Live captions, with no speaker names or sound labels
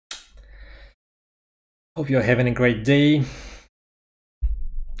Hope you're having a great day.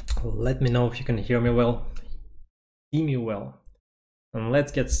 Let me know if you can hear me well, see me well, and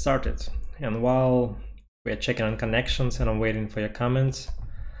let's get started. And while we're checking on connections and I'm waiting for your comments,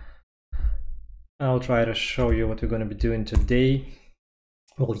 I'll try to show you what we're going to be doing today.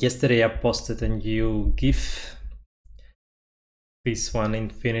 Well, yesterday I posted a new GIF. This one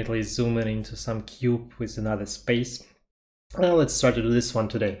infinitely zooming into some cube with another space. Well, let's try to do this one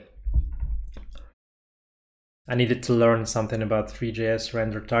today. I needed to learn something about Three.js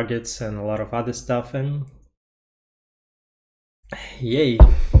render targets and a lot of other stuff, and yay!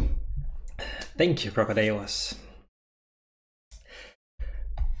 Thank you, Crocodilos.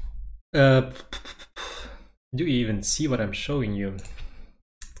 Do you even see what I'm showing you?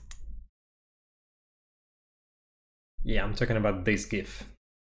 Yeah, I'm talking about this GIF,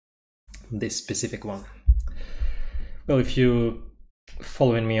 this specific one. Well, if you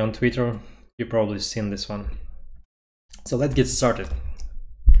following me on Twitter, you've probably seen this one. So let's get started.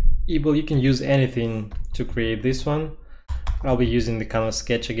 Well, you can use anything to create this one. I'll be using the Canvas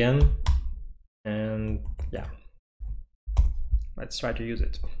sketch again, and yeah, let's try to use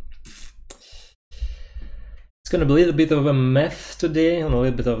it. It's gonna be a little bit of a math today and a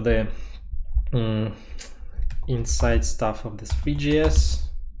little bit of the inside stuff of the Three.js,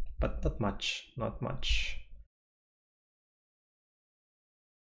 but not much.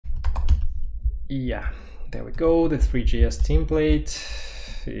 Yeah, there we go, the Three.js template.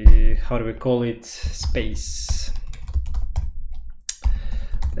 How do we call it? Space.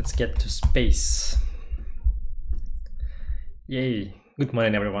 Let's get to space. Yay, good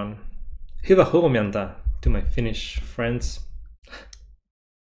morning everyone. Hyvää huomenta to my Finnish friends.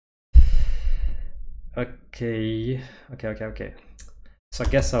 Okay. So I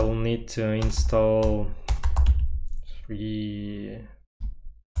guess I will need to install three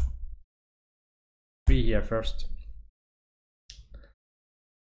here first.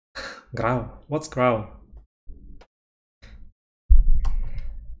 Grau, what's Grau?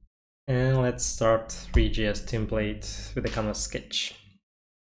 And let's start Three.js template with the Canvas sketch.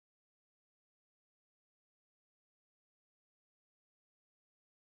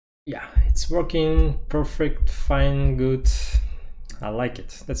 Yeah, it's working perfect, fine, good. I like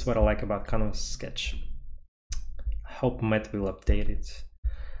it. That's what I like about Canvas sketch. I hope Matt will update it.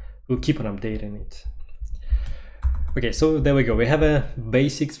 We'll keep on updating it. Okay, so there we go. We have a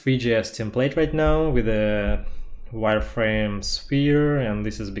basic Three.js template right now with a wireframe sphere, and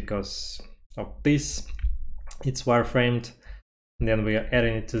this is because of this. It's wireframed, and then we are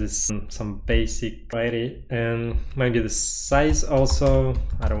adding it to this some basic variety, and maybe the size also.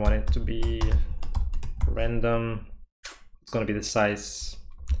 I don't want it to be random. It's gonna be the size.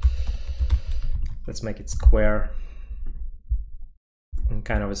 Let's make it square and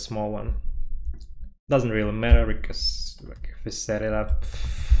kind of a small one. Doesn't really matter because like, if we set it up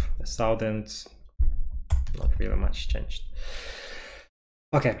 1,000, not really much changed.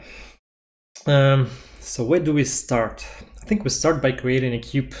 Okay, so where do we start? I think we start by creating a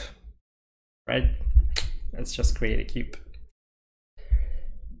cube, right? Let's just create a cube.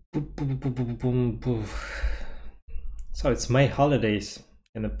 So it's May holidays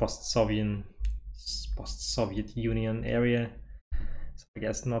in the post-Soviet Union area. So I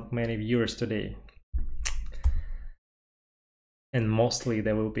guess not many viewers today. And mostly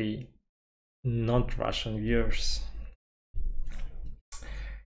there will be non-Russian viewers.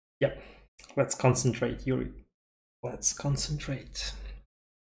 Yep, let's concentrate, Yuri. Let's concentrate.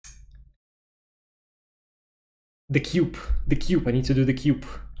 The cube, I need to do the cube,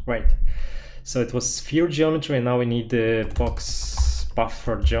 right? So it was sphere geometry, and now we need the box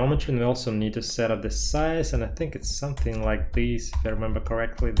buffer geometry, and we also need to set up the size, and I think it's something like this, if I remember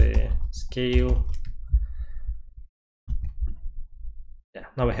correctly, the scale. Yeah,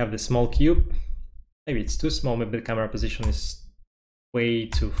 now we have the small cube. Maybe it's too small, maybe the camera position is way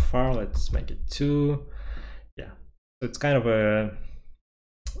too far. Let's make it 2. Yeah, so it's kind of a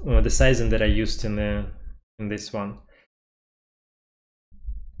the sizing that I used in this one.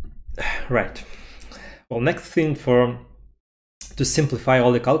 Right. Well, next thing to simplify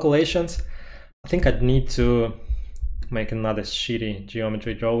all the calculations, I think I'd need to make another shitty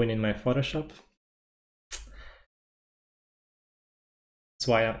geometry drawing in my Photoshop. That's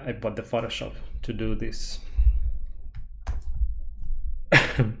why I bought the Photoshop, to do this.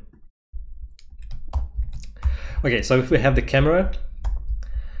 Okay, so if we have the camera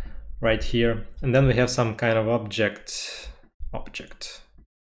right here, and then we have some kind of object.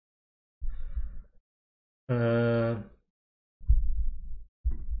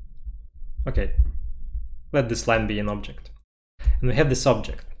 Okay, let this line be an object. And we have this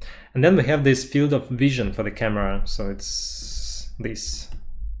object. And then we have this field of vision for the camera. So it's this.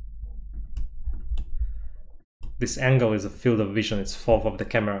 This angle is a field of vision, it's FOV of the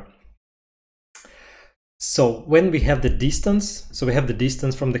camera. So when we have the distance, so we have the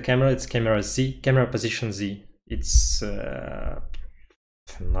distance from the camera, it's camera Z, camera position Z. It's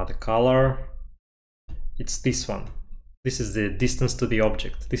another color. It's this one. This is the distance to the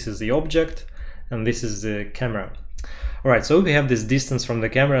object. This is the object, and this is the camera. All right, so we have this distance from the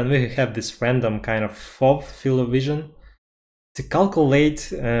camera, and we have this random kind of FOV, field of vision. To calculate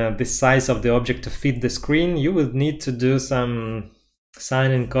the size of the object to fit the screen, you will need to do some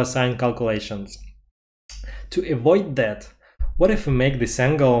sine and cosine calculations. To avoid that, what if we make this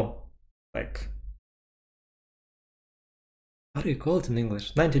angle like, how do you call it in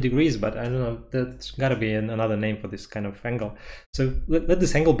English? 90 degrees, but I don't know, that's gotta be another name for this kind of angle. So let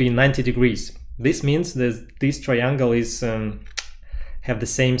this angle be 90 degrees. This means that this triangle is have the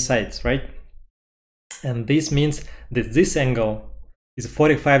same sides, right? And this means that this angle is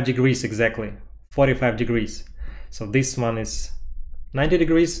 45 degrees exactly, 45 degrees. So this one is 90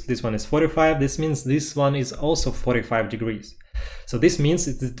 degrees, this one is 45, this means this one is also 45 degrees. So this means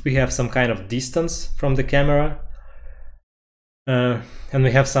that we have some kind of distance from the camera and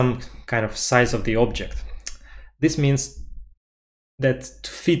we have some kind of size of the object. This means that to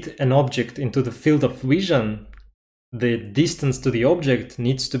fit an object into the field of vision, the distance to the object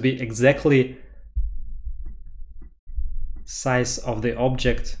needs to be exactly size of the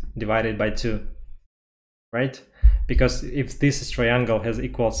object divided by 2, right? Because if this triangle has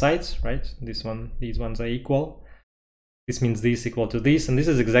equal sides, right, these ones are equal, this means this equal to this, and this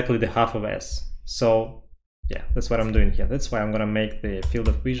is exactly the half of S. So yeah, that's what I'm doing here. That's why I'm gonna make the field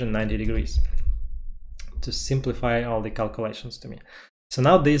of vision 90 degrees to simplify all the calculations to me. So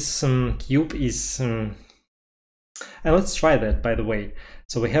now this cube is and let's try that, by the way.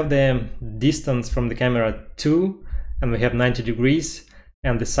 So we have the distance from the camera 2, and we have 90 degrees,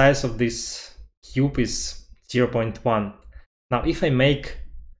 and the size of this cube is 0.1. Now if I make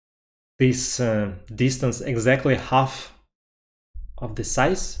this distance exactly half of the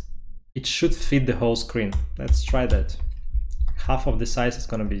size, it should fit the whole screen. Let's try that. Half of the size is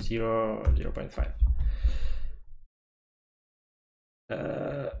gonna be 0.5.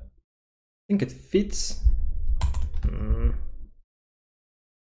 I think it fits.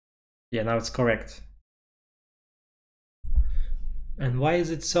 Yeah, now it's correct. And why is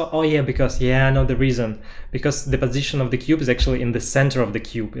it so? Oh yeah, because, yeah, I know the reason. Because the position of the cube is actually in the center of the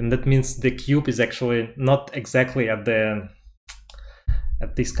cube, and that means the cube is actually not exactly at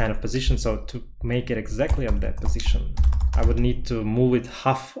this kind of position. So to make it exactly at that position, I would need to move it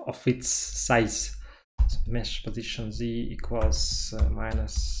half of its size. So mesh position Z equals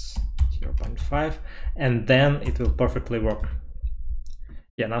minus 0.5, and then it will perfectly work.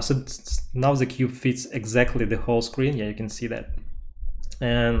 Yeah, now the cube fits exactly the whole screen. Yeah, you can see that.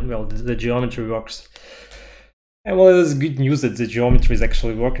 And well, the geometry works. And well, it is good news that the geometry is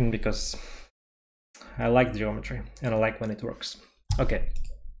actually working, because I like geometry and I like when it works. Okay,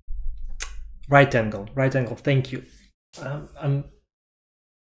 right angle, thank you. I'm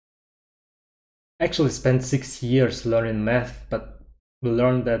actually spent 6 years learning math, but we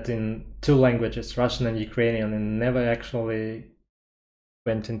learned that in 2 languages, Russian and Ukrainian, and never actually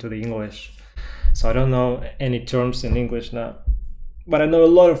went into the English. So I don't know any terms in English now, but I know a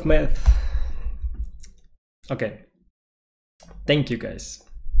lot of math. Okay, thank you guys.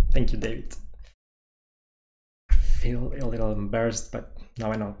 Thank you, David. I feel a little embarrassed, but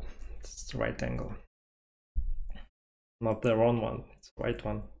now I know it's the right angle. Not the wrong one, it's the right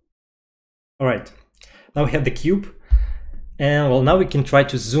one. All right, now we have the cube, and well, now we can try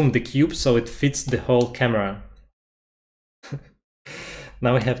to zoom the cube so it fits the whole camera.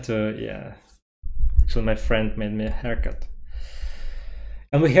 Now we have to, yeah, actually my friend made me a haircut.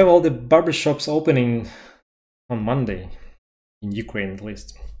 And we have all the barbershops opening on Monday, in Ukraine at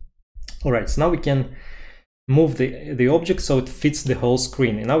least. All right, so now we can move the object so it fits the whole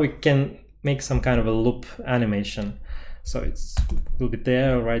screen. And now we can make some kind of a loop animation. So it will be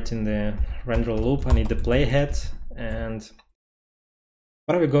there right in the render loop. I need the playhead. And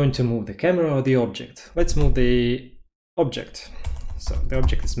what are we going to move, the camera or the object? Let's move the object. So the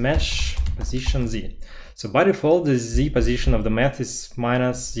object is mesh position Z. So by default, the Z position of the math is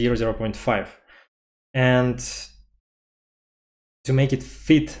minus 0.5. And to make it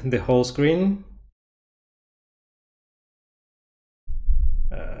fit the whole screen,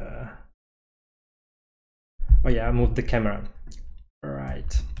 oh yeah, I moved the camera.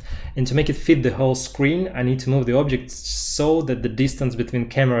 Right. And to make it fit the whole screen, I need to move the object so that the distance between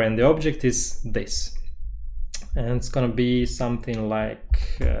camera and the object is this. And it's gonna be something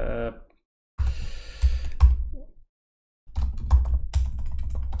like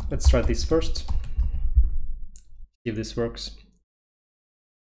let's try this first, if this works.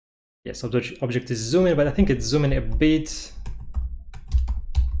 Yes, object is zooming, but I think it's zooming a bit.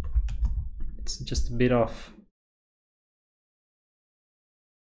 It's just a bit off.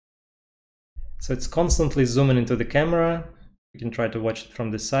 So it's constantly zooming into the camera. You can try to watch it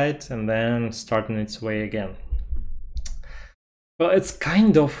from the side and then starting its way again. Well, it's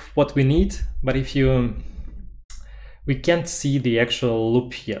kind of what we need, but we can't see the actual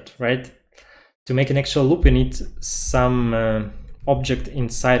loop yet, right? To make an actual loop, we need some object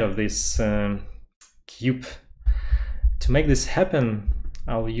inside of this cube. To make this happen,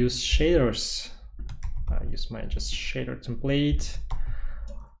 I'll use shaders. I'll use my just shader template,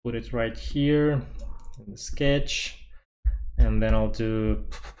 put it right here in the sketch, and then I'll do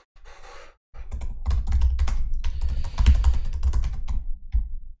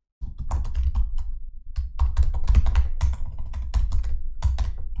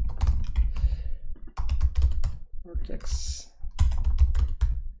vertex.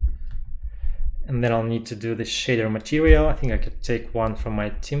 And then I'll need to do the shader material. I think I could take one from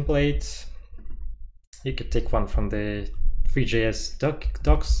my template. You could take one from the Three.js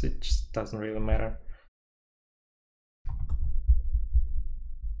docs, it just doesn't really matter.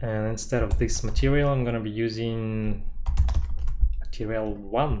 And instead of this material, I'm gonna be using material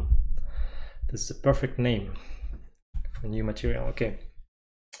 1. This is a perfect name for new material. Okay,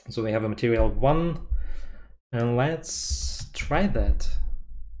 so we have a material 1, and let's try that.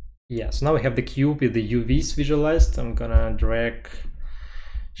 Yeah, so now we have the cube with the UVs visualized. I'm gonna drag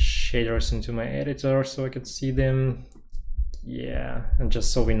shaders into my editor so I can see them. Yeah, and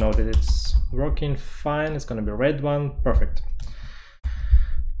just so we know that it's working fine, it's gonna be a red one. Perfect.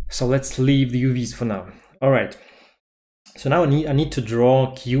 So let's leave the UVs for now. All right, so now I need to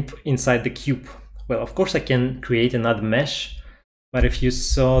draw a cube inside the cube. Well, of course I can create another mesh, but if you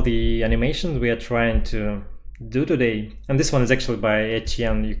saw the animations we are trying to do today, and this one is actually by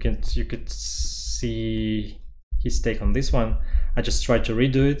Etienne, you could see his take on this one. I just tried to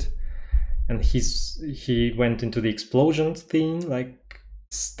redo it, and he went into the explosion thing, like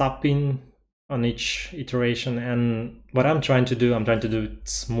stopping on each iteration. And what I'm trying to do it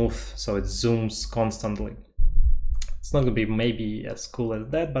smooth, so it zooms constantly. It's not gonna be maybe as cool as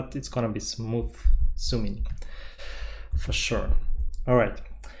that, but it's gonna be smooth zooming for sure. All right.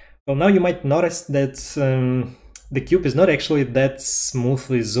 Well, now you might notice that the cube is not actually that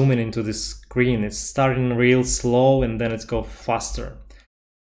smoothly zooming into the screen. It's starting real slow and then it's go faster.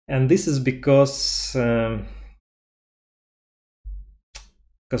 And this is because of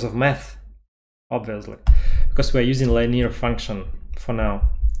math, obviously, because we're using linear function for now.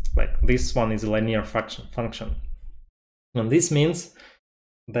 Like this one is a linear function. And this means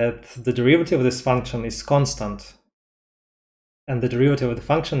that the derivative of this function is constant. And the derivative of the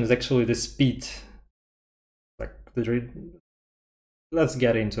function is actually the speed. Like let's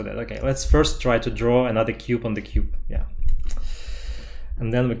get into that. Okay, let's first try to draw another cube on the cube. Yeah.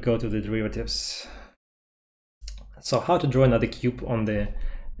 And then we go to the derivatives. So how to draw another cube on the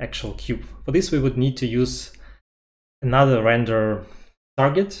actual cube? For this we would need to use another render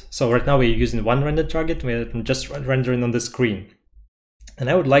target. So right now we're using one render target, we're just rendering on the screen. And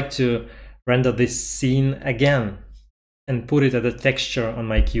I would like to render this scene again and put it as a texture on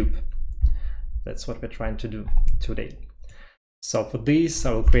my cube. That's what we're trying to do today. So for this,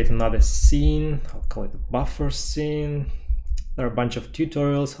 I will create another scene. I'll call it a buffer scene. There are a bunch of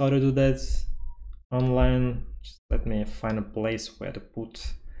tutorials how to do that online. Just let me find a place where to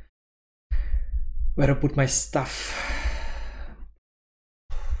put my stuff.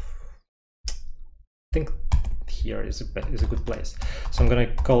 I think here is a good place. So I'm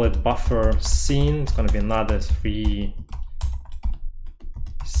gonna call it buffer scene. It's gonna be another 3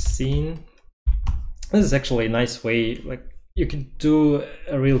 scene. This is actually a nice way, like you can do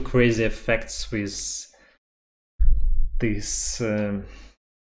a real crazy effects with this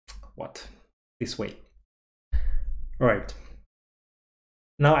this way. All right,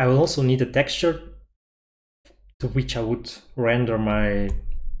 now I will also need a texture to which I would render my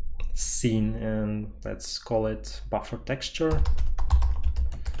scene, and let's call it buffer texture.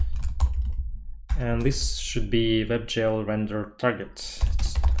 And this should be WebGL render target.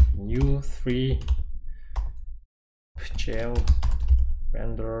 It's new 3 WebGL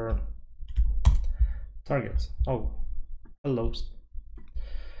render target. Oh, hello.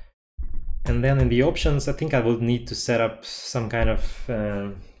 And then in the options, I think I will need to set up some kind of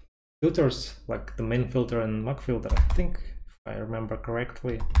filters, like the main filter and mock filter. I think, if I remember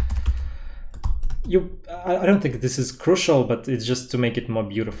correctly. I don't think this is crucial, but it's just to make it more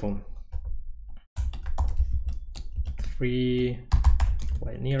beautiful. Free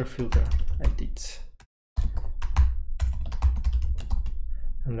linear filter, I did.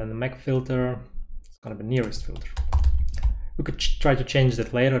 And then the Mac filter, it's gonna be nearest filter. We could try to change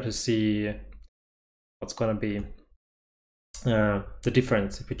that later to see what's gonna be the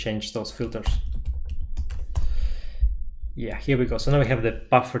difference if we change those filters. Yeah, here we go. So now we have the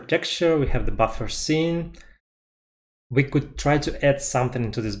buffer texture, we have the buffer scene. We could try to add something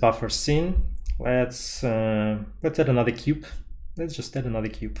into this buffer scene. Let's add another cube. Let's just add another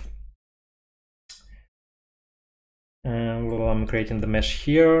cube. Well, I'm creating the mesh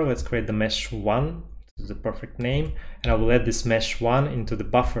here. Let's create the mesh 1. This is the perfect name. And I will add this mesh 1 into the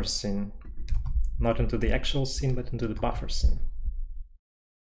buffer scene. Not into the actual scene, but into the buffer scene.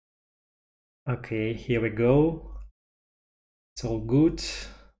 Okay, here we go. It's all good.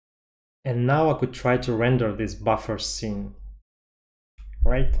 And now I could try to render this buffer scene,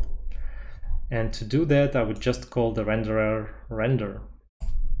 right? And to do that, I would just call the renderer render.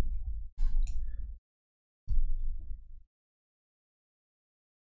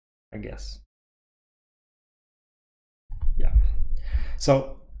 I guess. Yeah.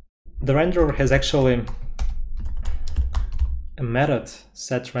 So the renderer has actually a method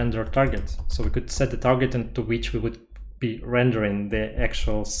set render target. So we could set the target into which we would be rendering the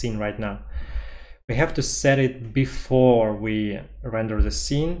actual scene right now. We have to set it before we render the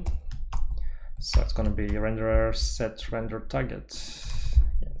scene. So it's going to be renderer set render target.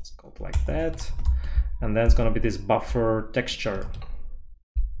 Yeah, it's called like that. And then it's going to be this buffer texture.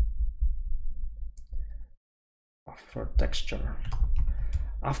 Buffer texture.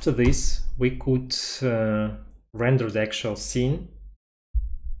 After this, we could render the actual scene.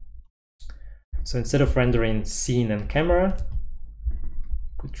 So instead of rendering scene and camera, we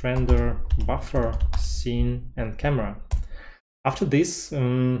could render buffer, scene, and camera. After this,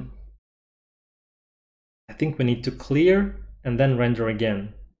 I think we need to clear and then render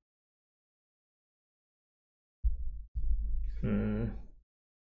again.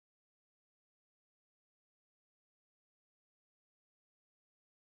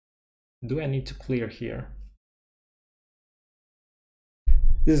 Do I need to clear here?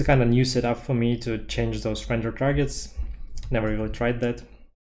 This is kind of new setup for me to change those render targets. Never really tried that.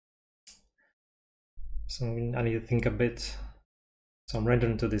 So I need to think a bit. So I'm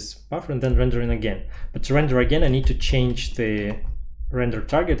rendering to this buffer and then rendering again. But to render again, I need to change the render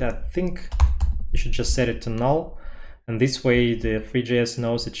target. I think you should just set it to null. And this way the Three.js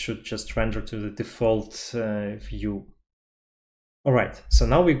knows it should just render to the default view. All right, so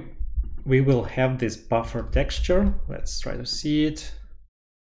now we will have this buffer texture. Let's try to see it.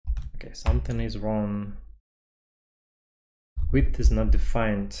 Okay, something is wrong. Width is not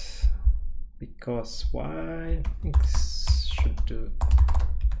defined. Because why? I think this should do.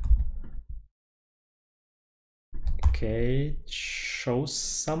 Okay, it shows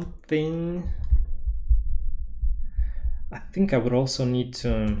something. I think I would also need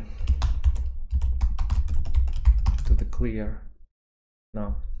to do the clear.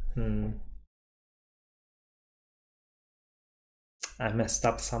 No. I messed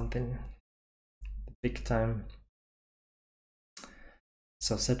up something big time.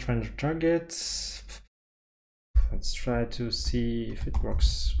 So set render target. Let's try to see if it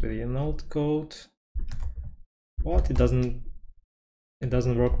works with the old code. What? It doesn't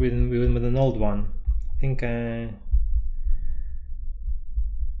work with an old one. I think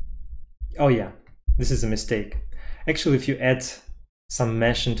oh yeah, this is a mistake. Actually, if you add some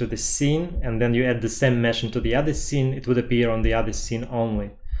mesh into the scene and then you add the same mesh into the other scene, it would appear on the other scene only.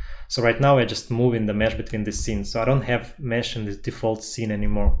 So right now I just moving the mesh between the scenes. So I don't have mesh in the default scene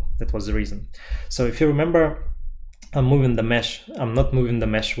anymore. That was the reason. So if you remember, I'm moving the mesh. I'm not moving the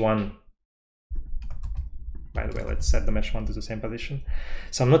mesh 1. By the way, let's set the mesh 1 to the same position.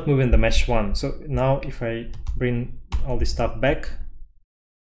 So I'm not moving the mesh 1. So now if I bring all this stuff back,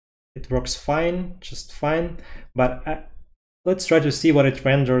 it works fine, just fine. But let's try to see what it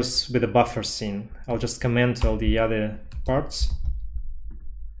renders with the buffer scene. I'll just comment all the other parts.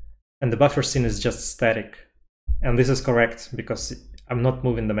 And the buffer scene is just static. And this is correct because I'm not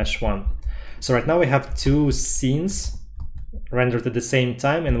moving the mesh 1. So right now we have two scenes rendered at the same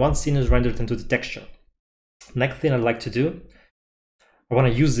time, and one scene is rendered into the texture. Next thing I'd like to do, I want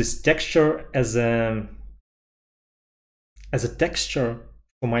to use this texture as a texture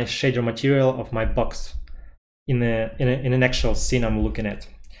for my shader material of my box in an actual scene I'm looking at.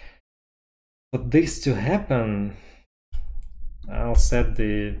 For this to happen, I'll set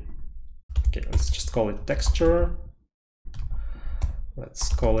the, okay, let's just call it texture. Let's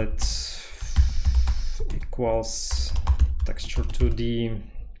call it equals texture 2D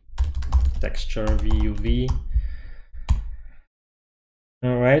texture VUV.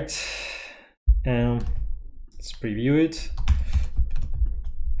 All right, let's preview it.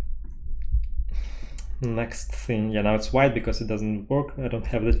 Next thing, yeah, now it's white because it doesn't work. I don't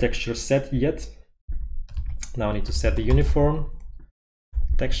have the texture set yet. Now I need to set the uniform.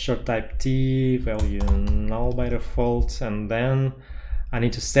 Texture type T, value null by default, and then I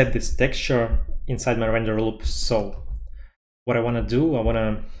need to set this texture inside my render loop. So what I want to do, I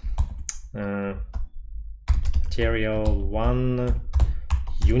want to material 1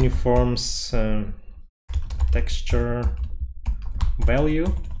 uniforms texture value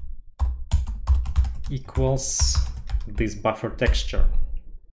equals this buffer texture.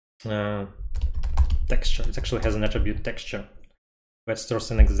 Texture, it actually has an attribute texture that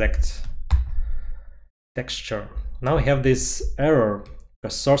stores an exact texture. Now we have this error, the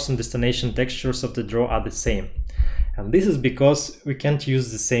source and destination textures of the draw are the same. And this is because we can't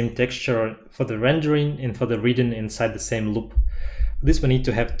use the same texture for the rendering and for the reading inside the same loop. For this we need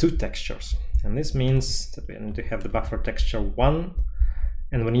to have 2 textures. And this means that we need to have the buffer texture 1,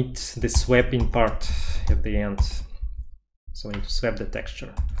 and we need the swapping part at the end. So we need to swap the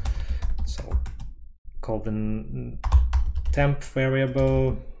texture. So call the temp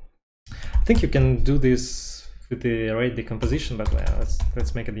variable. I think you can do this with the array decomposition, but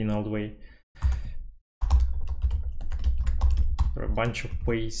let's make it in old way. There are a bunch of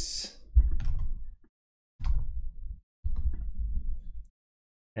ways.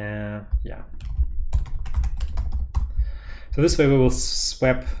 Yeah. So this way we will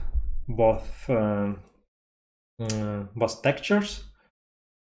swap both textures,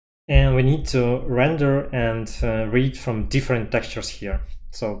 and we need to render and read from different textures here.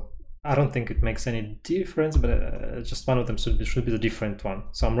 So I don't think it makes any difference, but just one of them should be the different one.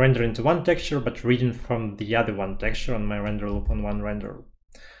 So I'm rendering to one texture, but reading from the other one texture on my render loop on one render loop.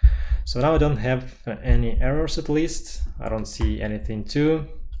 So now I don't have any errors, at least. I don't see anything too,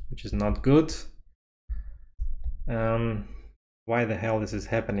 which is not good. Why the hell this is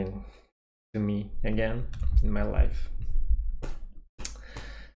happening to me again in my life?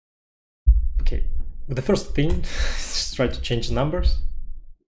 Okay, but the first thing is just try to change numbers.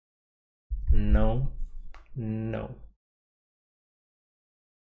 No.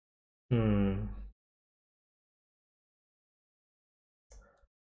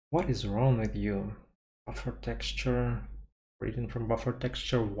 What is wrong with you? Buffer texture, reading from buffer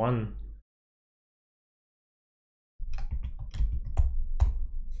texture 1.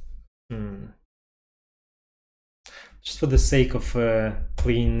 Just for the sake of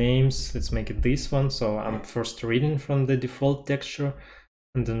clean names, let's make it this one. So I'm first reading from the default texture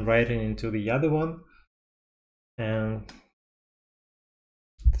and then writing into the other one. And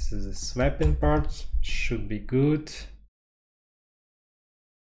this is the swapping part, should be good.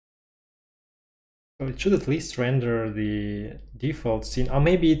 So it should at least render the default scene. Or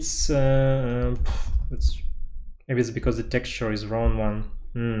maybe it's maybe it's because the texture is wrong one.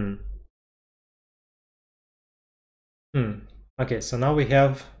 Okay, so now we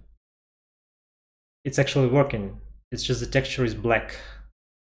have, it's actually working. It's just the texture is black.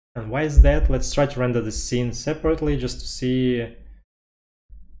 And why is that? Let's try to render the scene separately just to see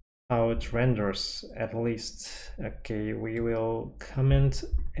how it renders at least. Okay, we will comment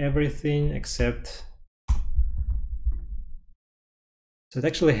everything except, so it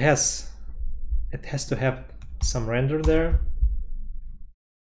actually has to have some render there.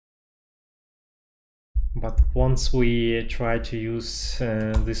 But once we try to use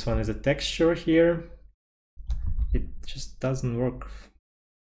this one as a texture here, it just doesn't work.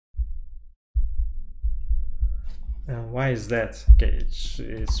 Why is that? Okay,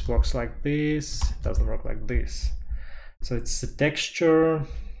 it works like this, it doesn't work like this. So it's a texture,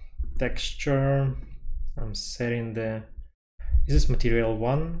 I'm setting the, is this material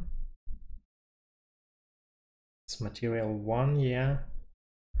 1? It's material 1, yeah.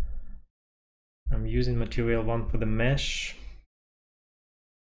 I'm using material 1 for the mesh.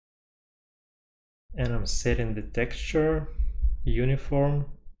 And I'm setting the texture, uniform.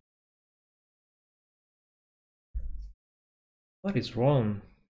 What is wrong?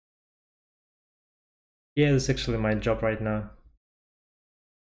 Yeah, this is actually my job right now.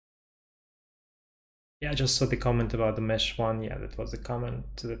 Yeah, I just saw the comment about the mesh one. Yeah, that was the comment.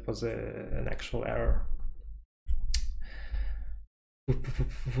 That was an actual error.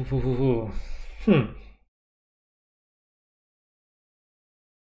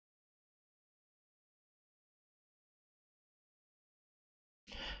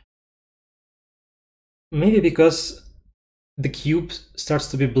 Maybe because the cube starts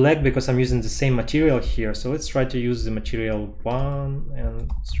to be black because I'm using the same material here. So let's try to use the material 1 and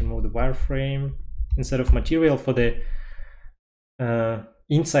let's remove the wireframe. Instead of material for the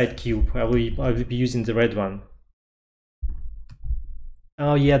inside cube, I will be using the red one.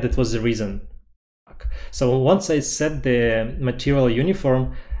 Oh yeah, that was the reason. So once I set the material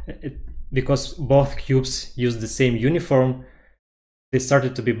uniform, because both cubes use the same uniform, they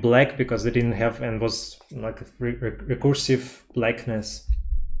started to be black because they didn't have, and was like a recursive blackness.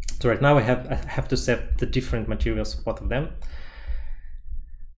 So right now I have to set the different materials for both of them,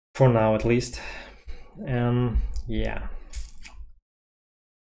 for now at least. Yeah.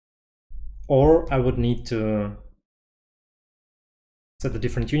 Or I would need to set the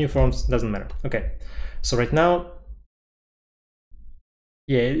different uniforms, doesn't matter. Okay, so right now,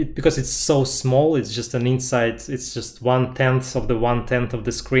 yeah, because it's so small, it's just an inside, it's just 1/10 of the 1/10 of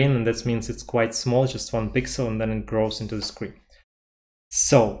the screen, and that means it's quite small, just 1 pixel, and then it grows into the screen.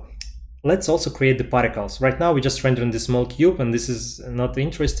 So let's also create the particles. Right now we just rendering the small cube, and this is not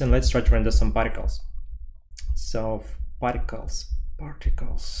interesting. Let's try to render some particles. So particles,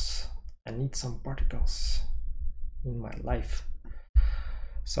 I need some particles in my life.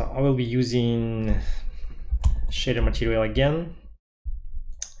 So I will be using shader material again.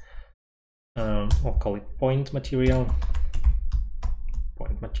 I'll call it point material,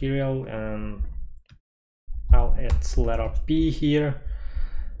 and I'll add letter P here,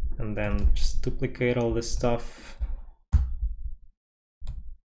 and then just duplicate all this stuff. I'll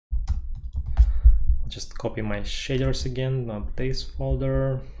just copy my shaders again, not this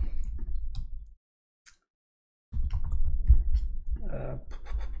folder.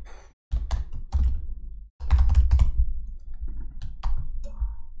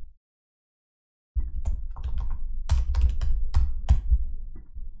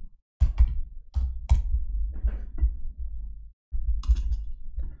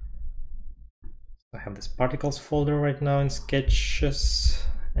 I have this particles folder right now in Sketches,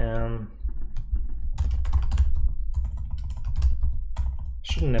 and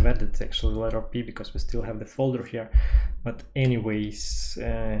shouldn't have added actually letter P because we still have the folder here. But anyways,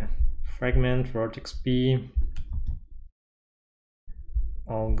 fragment, vertex P,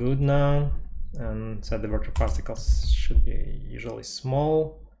 all good now. And set the vertex particles should be usually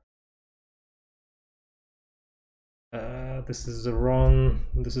small. This is the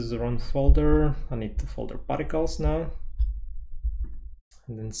wrong folder. I need the folder particles now.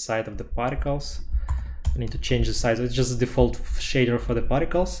 And inside of the particles, I need to change the size. It's just the default shader for the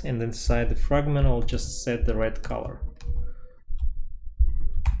particles, and inside the fragment I'll just set the red color.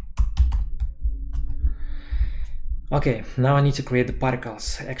 Okay, now I need to create the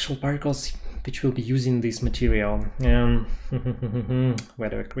particles, actual particles, which will be using this material. Where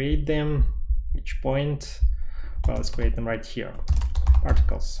do I create them? Which point? Well, let's create them right here.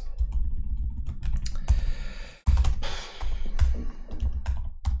 Particles.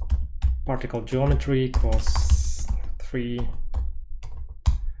 Particle geometry equals 3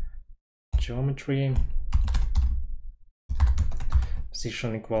 geometry.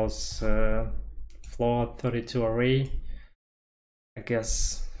 Position equals float 32 array. I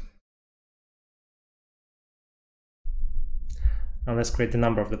guess. And let's create the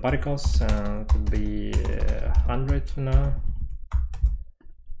number of the particles. It could be 100 for now.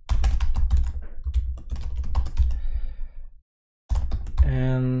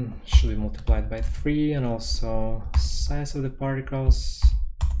 And should be multiplied by 3, and also size of the particles,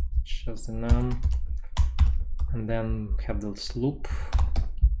 just the num, and then have this loop.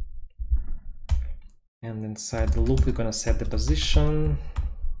 And inside the loop we're gonna set the position,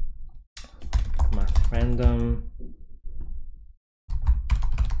 math random.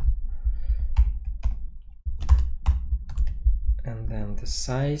 And then the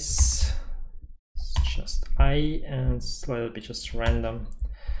size is just I, and it's a little bit just random.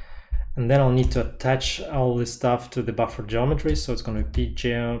 And then I'll need to attach all this stuff to the buffer geometry. So it's going to be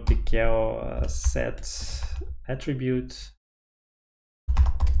pgeo set attribute,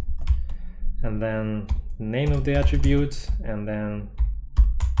 and then the name of the attribute, and then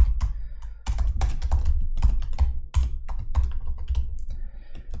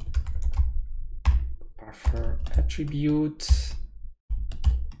buffer attribute.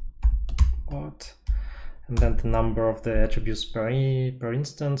 And then the number of the attributes per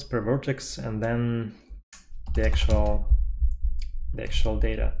instance, per vertex, and then the actual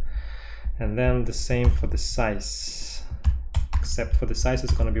data. And then the same for the size, except for the size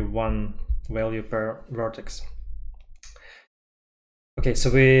it's going to be 1 value per vertex. Okay,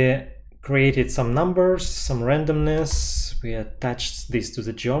 so we created some numbers, some randomness, we attached this to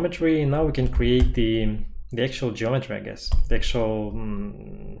the geometry, and now we can create the the actual geometry, I guess, the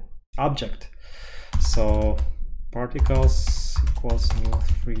actual object. So particles equals new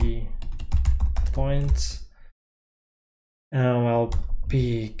 3 points. Well,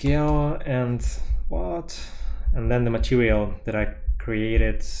 P gel and what? And then the material that I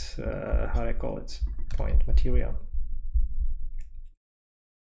created, how do I call it? Point material.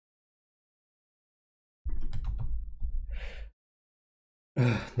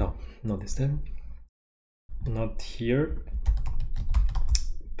 No, not this time. Not here.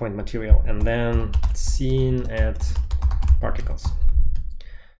 Point material, and then scene at particles.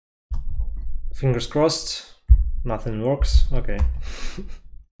 Fingers crossed, nothing works. Okay.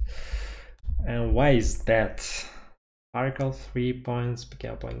 And why is that? Particle 3 points,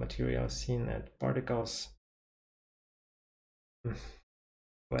 pkl point material, scene at particles.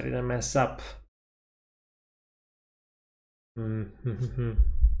 Why did I mess up? Do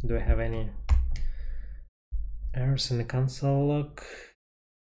I have any errors in the console log?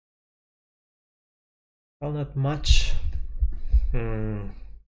 Well, not much. Maybe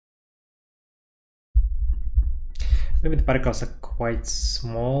the particles are quite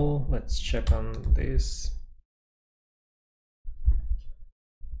small. Let's check on this.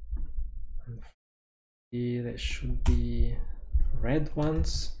 There should be red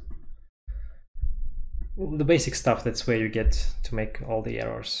ones. The basic stuff, that's where you get to make all the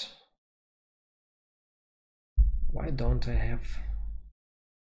errors. Why don't I have...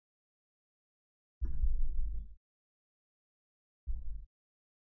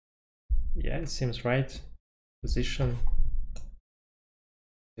 Yeah, it seems right. Position.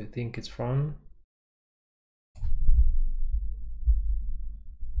 I think it's wrong.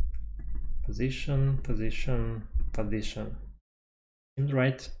 Position, position, position. Seems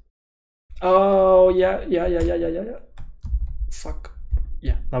right. Oh, yeah. Fuck.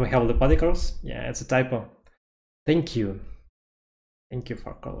 Yeah, now we have the particles. Yeah, it's a typo. Thank you. Thank you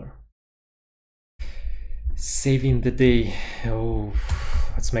for color. Saving the day. Oh,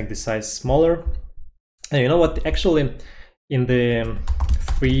 let's make the size smaller. And you know what? Actually, in the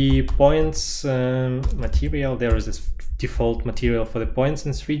 3 points material, there is this default material for the points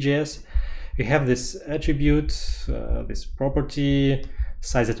in Three.js. You have this attribute, this property,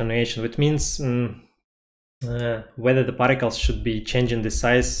 size attenuation, which means whether the particles should be changing the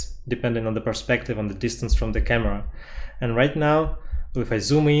size depending on the perspective, on the distance from the camera. And right now, if I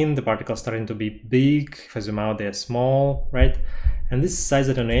zoom in, the particles starting to be big. If I zoom out, they're small, right? And this size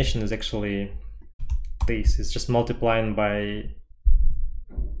attenuation is actually this. It's just multiplying by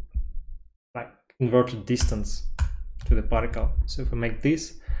like inverted distance to the particle. So if I make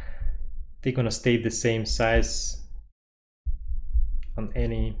this, they're gonna stay the same size on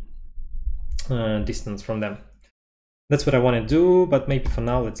any distance from them. That's what I want to do, but maybe for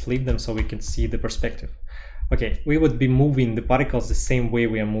now let's leave them so we can see the perspective. Okay, we would be moving the particles the same way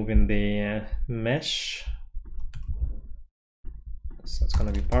we are moving the mesh. So it's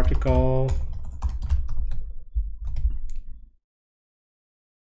gonna be particle.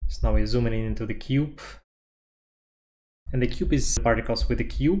 So now we're zooming in into the cube. And the cube is particles with the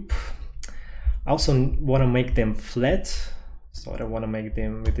cube. I also want to make them flat. So I want to make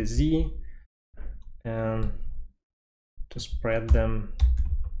them with a Z. And to spread them,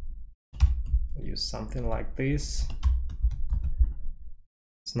 use something like this.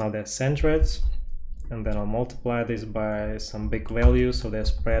 So now they're centered, and then I'll multiply this by some big value so they're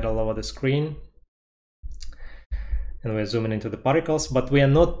spread all over the screen. And we're zooming into the particles, but we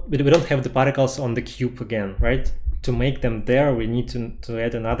don't have the particles on the cube again, right? To make them there, we need to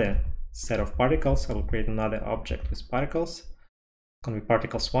add another set of particles. I will create another object with particles. Gonna be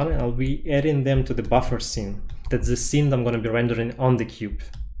particles 1, and I'll be adding them to the buffer scene. That's the scene that I'm gonna be rendering on the cube.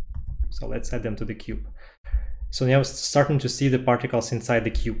 So let's add them to the cube. So now we're starting to see the particles inside the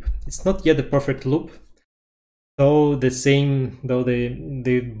cube. It's not yet a perfect loop, though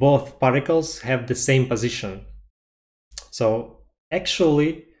the both particles have the same position. So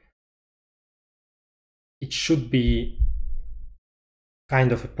actually, it should be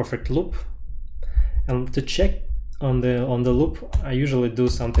kind of a perfect loop. And to check on the loop, I usually do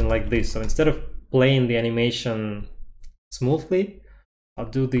something like this. So instead of playing the animation smoothly, I'll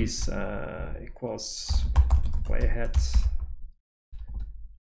do this equals playhead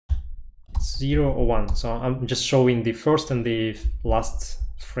 0 or 1. So I'm just showing the first and the last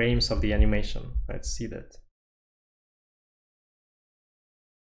frames of the animation. Let's see that.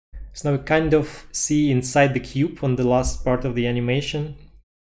 So now we kind of see inside the cube on the last part of the animation.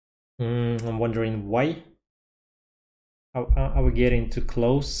 I'm wondering why. Are we getting too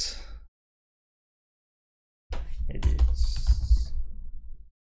close? Maybe it's...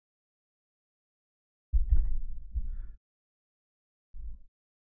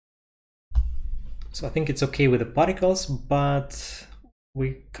 So I think it's okay with the particles, but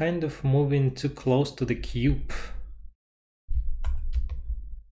we kind of moving too close to the cube.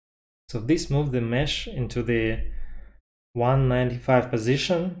 So this moved the mesh into the 195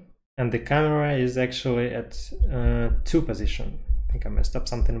 position, and the camera is actually at 2 position. I think I messed up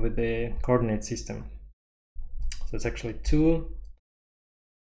something with the coordinate system. So it's actually 2.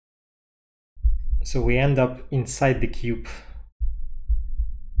 So we end up inside the cube.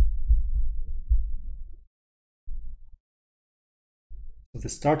 The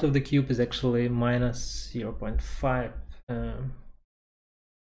start of the cube is actually minus 0.5. And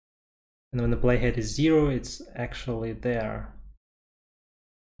when the playhead is 0, it's actually there.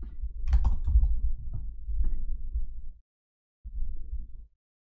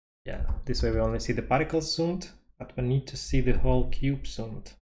 Yeah, this way we only see the particles zoomed, but we need to see the whole cube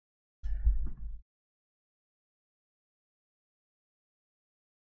zoomed.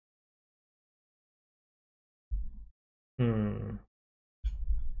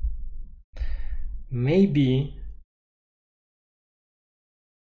 Maybe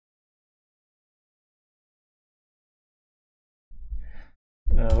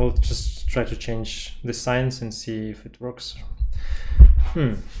we'll just try to change the signs and see if it works.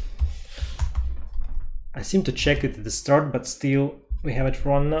 I seem to check it at the start, but still we have it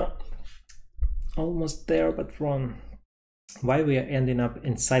wrong now. Almost there, but wrong. Why we are ending up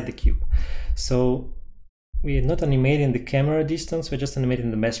inside the cube? So we're not animating the camera distance, we're just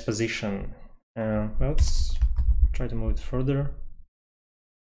animating the mesh position. Well, let's try to move it further.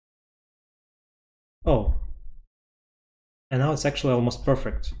 Oh, and now it's actually almost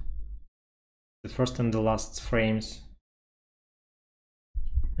perfect. The first and the last frames.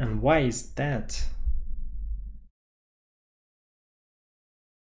 And why is that?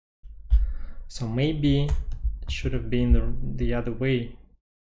 So maybe it should have been the other way.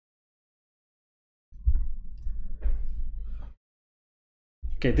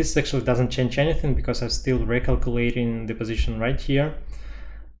 Okay, this actually doesn't change anything because I'm still recalculating the position right here.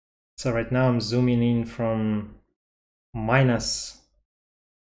 So right now I'm zooming in from minus.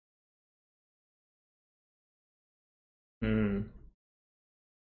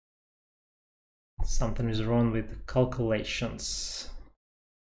 Something is wrong with the calculations.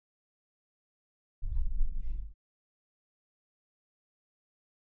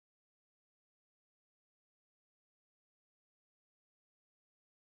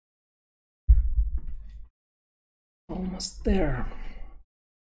 Almost there.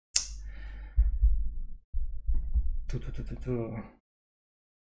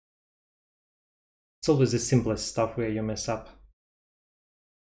 It's always the simplest stuff where you mess up.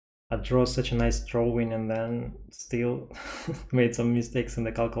 I draw such a nice drawing and then still made some mistakes in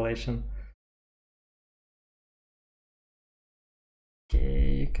the calculation.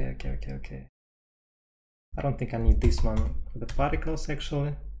 Okay. I don't think I need this one for the particles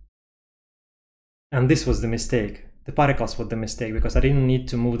actually. And this was the mistake. The particles were the mistake because I didn't need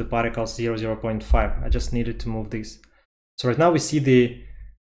to move the particles 0.5. I just needed to move this. So right now we see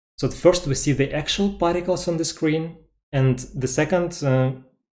first we see the actual particles on the screen, and the second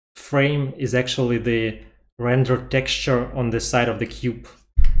frame is actually the render texture on the side of the cube.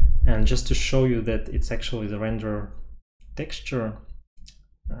 And just to show you that it's actually the render texture,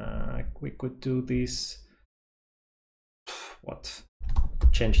 we could do this.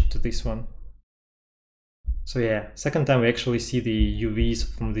 Change it to this one. So yeah, second time we actually see the UVs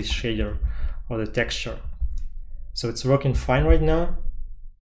from this shader or the texture. So it's working fine right now.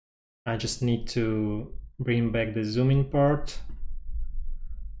 I just need to bring back the zoom in part.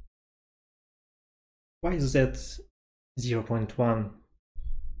 Why is that 0.1?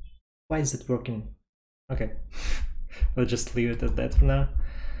 Why is it working? Okay, I'll just leave it at that for now.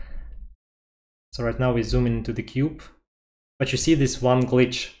 So right now we zoom into the cube, but you see this one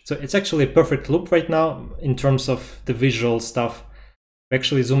glitch. So it's actually a perfect loop right now in terms of the visual stuff. We're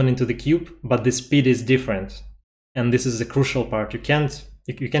actually zooming into the cube, but the speed is different. And this is the crucial part. You can't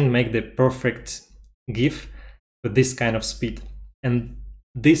make the perfect GIF with this kind of speed. And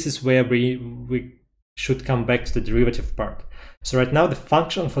this is where we should come back to the derivative part. So right now the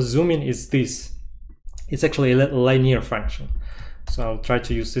function for zooming is this. It's actually a linear function. So I'll try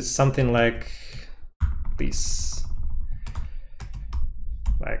to use it something like this.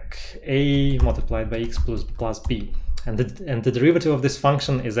 Like a multiplied by x plus b. And the derivative of this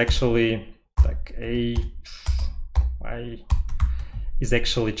function is actually like a y is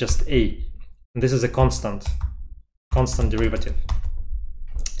actually just a. And this is a constant derivative.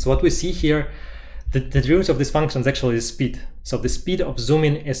 So what we see here, the derivative of this function is actually the speed. So the speed of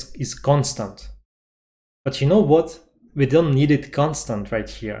zooming is constant. But you know what? we don't need it constant right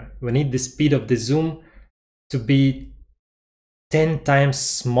here. We need the speed of the zoom to be 10 times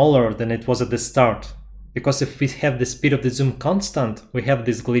smaller than it was at the start. Because if we have the speed of the zoom constant, we have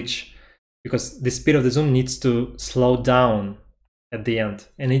this glitch. Because the speed of the zoom needs to slow down at the end,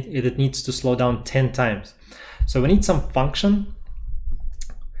 and it needs to slow down 10 times. So we need some function.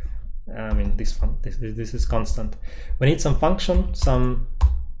 I mean, this is constant. We need some function, some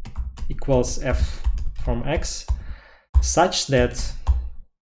equals f from x, such that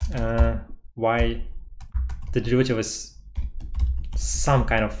y, the derivative is some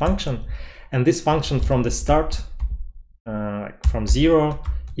kind of function, and this function from the start, from 0,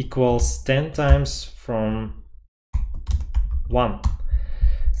 equals 10 times from 1.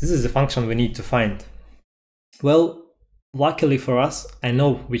 This is the function we need to find. Well, luckily for us, I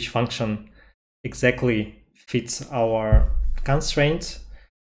know which function exactly fits our constraint.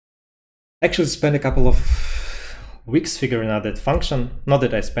 I actually spent a couple of weeks figuring out that function. Not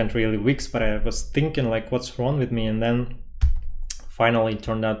that I spent really weeks, but I was thinking like, what's wrong with me? And then finally it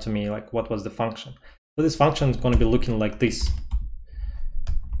turned out to me like, what was the function? So this function is going to be looking like this.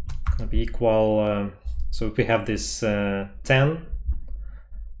 It's going to be equal, so if we have this 10,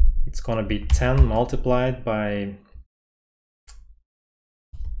 it's going to be 10 multiplied by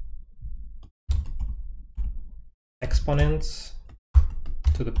exponents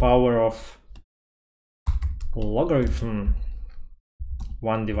to the power of logarithm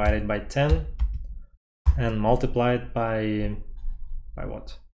 1 divided by 10 and multiplied by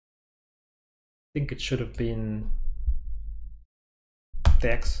what? I think it should have been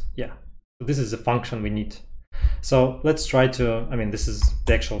the x. Yeah, so this is the function we need. So let's try to, I mean, this is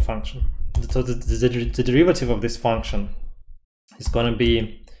the actual function. So the derivative of this function is going to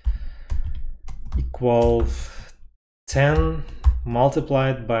be equal 10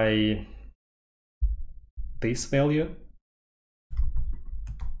 multiplied by this value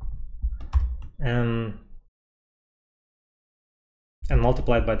and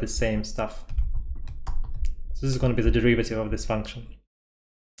multiplied by the same stuff. So this is going to be the derivative of this function.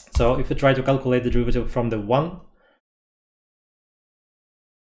 So if we try to calculate the derivative from the 1,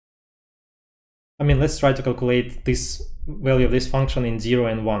 I mean, let's try to calculate this value of this function in 0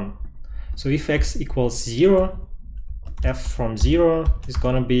 and 1. So if x equals 0, f from 0 is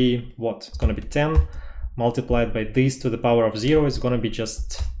going to be what? It's going to be 10 multiplied by this to the power of 0 is going to be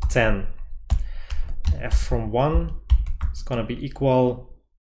just 10. F from 1 is going to be equal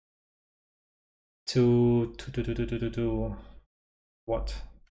to what?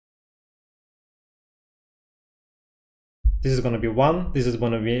 This is going to be 1. This is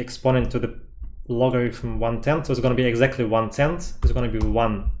going to be exponent to the logarithm 1/10. So it's going to be exactly 1/10. It's going to be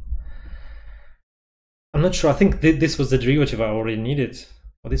 1. I'm not sure. I think this was the derivative I already needed.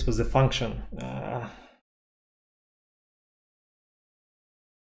 Or this was the function.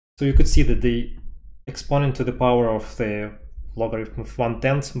 So you could see that the exponent to the power of the logarithm of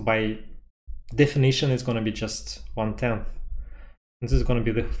 1/10 by definition is going to be just 1/10. This is going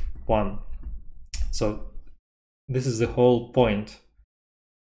to be the 1. So this is the whole point.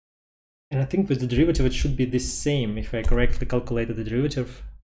 And I think with the derivative it should be the same if I correctly calculated the derivative.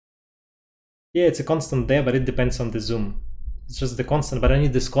 Yeah, it's a constant there, but it depends on the zoom. It's just the constant, but I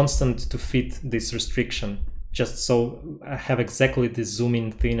need this constant to fit this restriction, just so I have exactly the zoom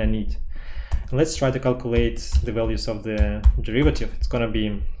in thing I need. And let's try to calculate the values of the derivative. It's going to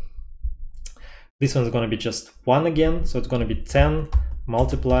be, this one's going to be just 1 again, so it's going to be 10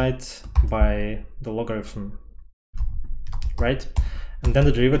 multiplied by the logarithm, right? And then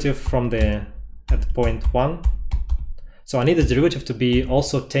the derivative from the, at point 1. So I need the derivative to be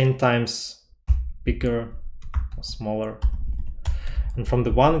also 10 times bigger or smaller. And from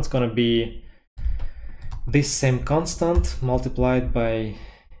the 1, it's going to be this same constant multiplied by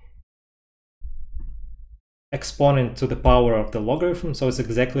exponent to the power of the logarithm. So it's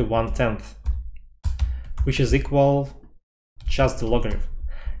exactly 1/10, which is equal just the logarithm.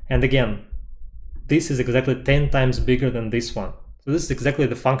 And again, this is exactly 10 times bigger than this one. So this is exactly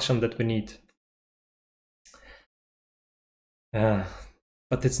the function that we need.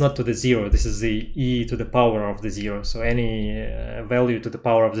 But it's not to the 0. This is the e to the power of the 0. So any value to the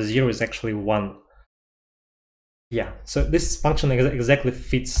power of the 0 is actually 1. Yeah, so this function exactly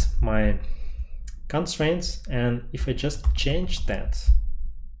fits my constraints. And if I just change that,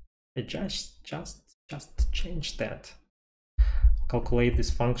 I just change that, calculate this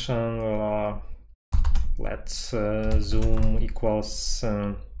function, let's zoom equals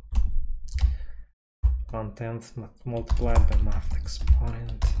 1/10 multiplied by math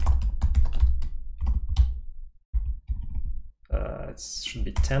exponent. It should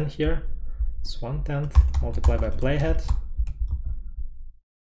be 10 here. It's 1/10 multiply by playhead.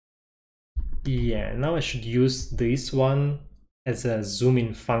 Yeah, now I should use this one as a zoom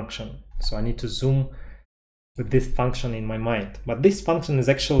in function. So I need to zoom with this function in my mind. But this function is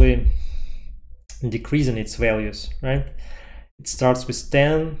actually decreasing its values, right? It starts with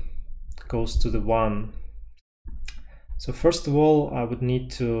 10, goes to the 1. So first of all, I would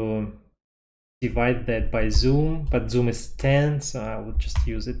need to divide that by zoom, but zoom is 10, so I would just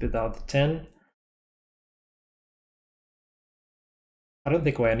use it without the 10. I don't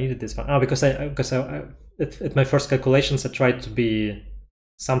think why I needed this one. Oh, because at my first calculations I tried to be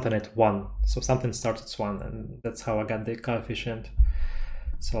something at 1, so something starts at 1, and that's how I got the coefficient.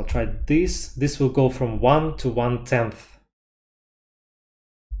 So I'll try this. This will go from 1 to 1/10,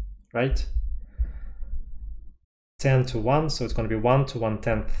 right? 10 to 1, so it's going to be 1 to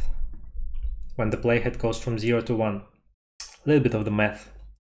 1/10 when the playhead goes from 0 to 1. A little bit of the math.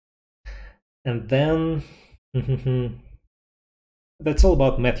 And then that's all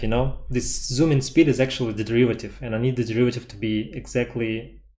about math, you know? This zoom in speed is actually the derivative, and I need the derivative to be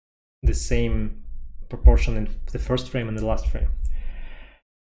exactly the same proportion in the first frame and the last frame.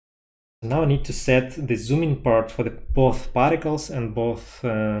 Now I need to set the zoom in part for both particles and both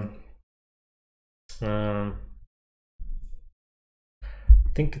I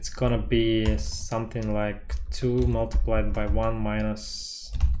think it's gonna be something like 2 multiplied by 1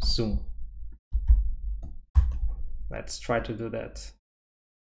 minus zoom. Let's try to do that.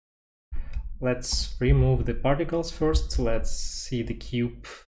 Let's remove the particles first. Let's see the cube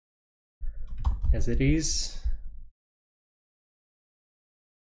as it is.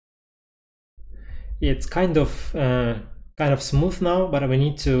 Yeah, it's kind of smooth now, but we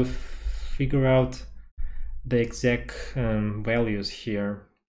need to figure out the exact values here.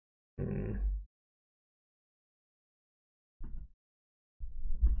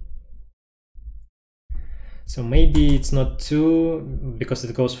 So maybe it's not 2 because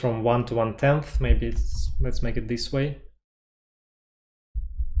it goes from 1 to 1/10. Maybe it's, let's make it this way.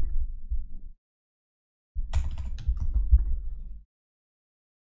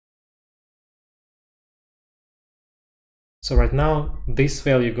 So right now this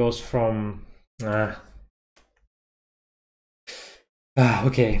value goes from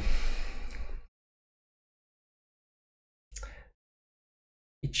okay.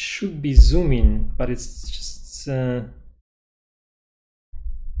 It should be zooming, but it's just I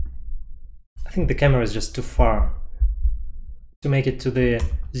think the camera is just too far. To make it to the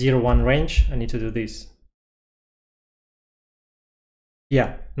 0-1 range, I need to do this.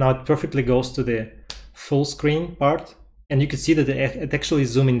 Yeah, now it perfectly goes to the full screen part, and you can see that it actually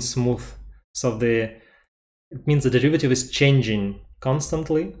zooms in smooth. So it means the derivative is changing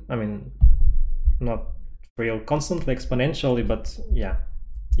constantly. I mean, not real constantly, exponentially, but yeah,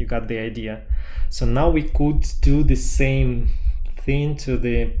 you got the idea. So now we could do the same thing to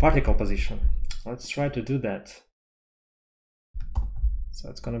the particle position. Let's try to do that. So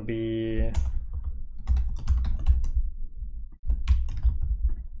it's gonna be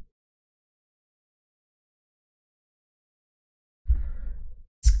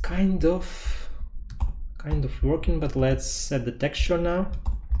kind of working, but let's set the texture now.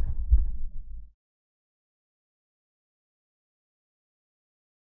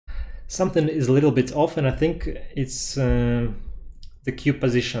 Something is a little bit off, and I think it's the cube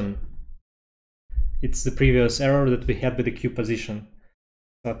position. It's the previous error that we had with the cube position.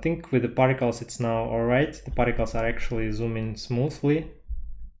 So I think with the particles it's now all right. The particles are actually zooming smoothly.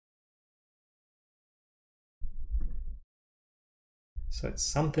 So it's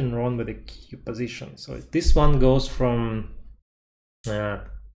something wrong with the cube position. So this one goes from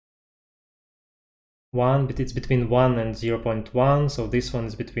 1, but it's between 1 and 0.1. So this one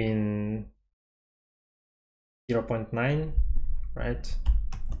is between 0.9, right?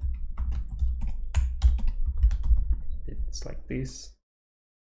 It's like this.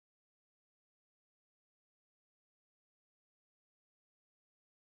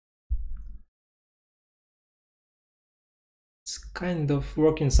 It's kind of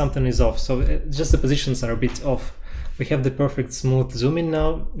working, something is off. So just the positions are a bit off. We have the perfect smooth zoom in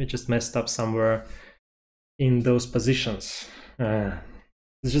now. We just messed up somewhere in those positions.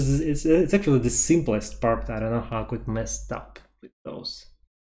 It's actually the simplest part. I don't know how I could mess up with those.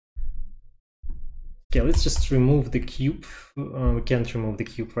 Okay, let's just remove the cube. We can't remove the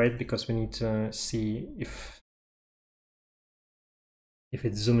cube, right? Because we need to see if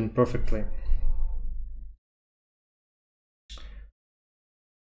it's zooming perfectly.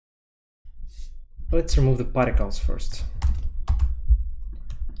 Let's remove the particles first.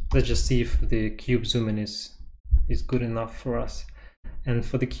 Let's just see if the cube zooming is good enough for us. And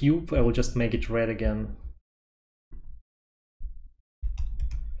for the cube, I will just make it red again.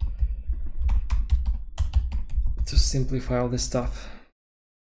 simplify all this stuff.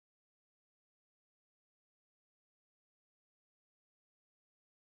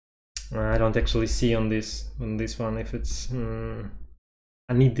 I don't actually see on this one if it's.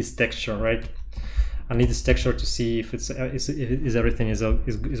 I need this texture, right? I need this texture to see if it's is everything is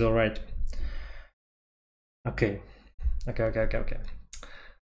all right. Okay.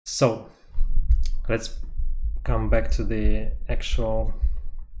 So let's come back to the actual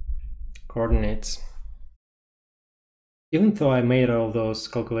coordinates. Even though I made all those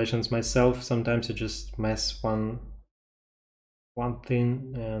calculations myself, sometimes you just mess one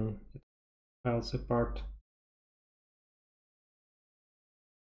thing and it falls apart.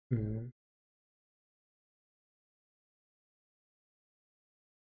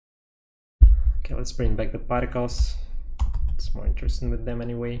 Okay, let's bring back the particles. It's more interesting with them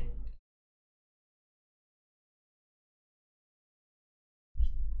anyway.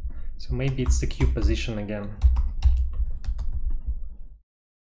 So maybe it's the cube position again.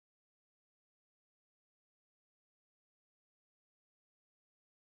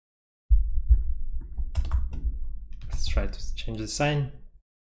 Let's try to change the sign.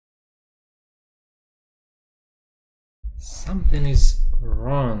 Something is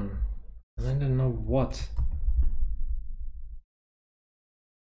wrong. I don't know what.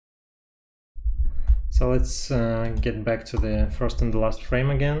 So let's get back to the first and the last frame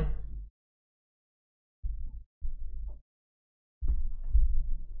again.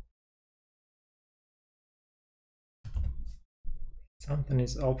 Something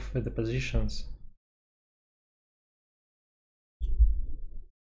is off with the positions.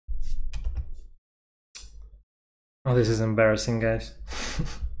 Oh, this is embarrassing, guys.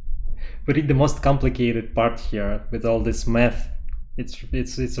 We did the most complicated part here with all this math. It's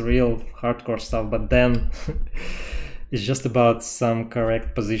real hardcore stuff, but then it's just about some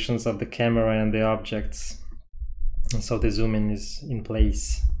correct positions of the camera and the objects. And so the zoom in is in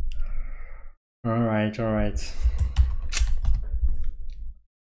place. All right.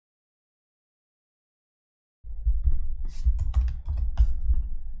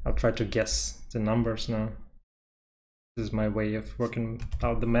 I'll try to guess the numbers now. This is my way of working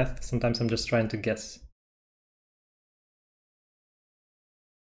out the math. Sometimes I'm just trying to guess.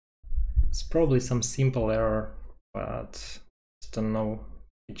 It's probably some simple error, but just don't know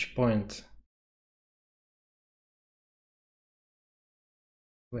which point.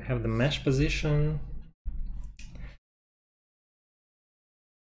 We have the mesh position.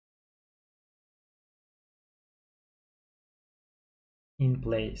 In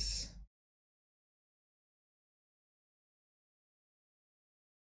place.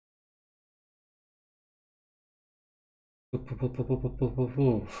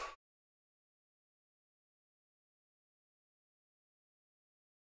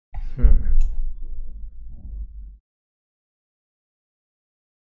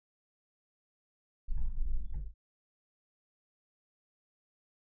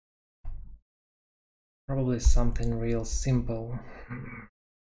 Probably something real simple.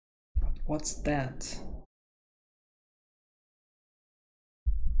 But what's that?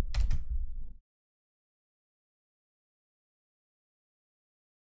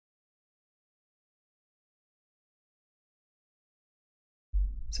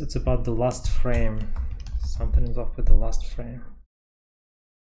 So it's about the last frame. Something is off with the last frame.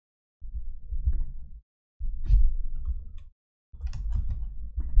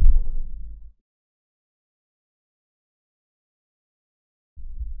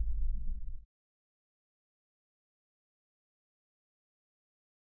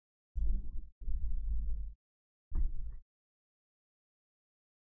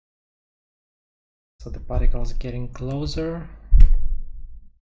 So the particles are getting closer.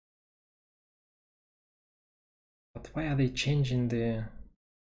 But why are they changing the...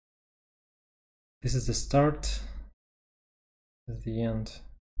 This is the start. This is the end.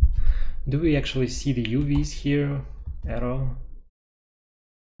 Do we actually see the UVs here at all?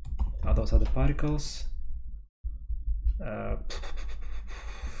 Oh, those are the particles.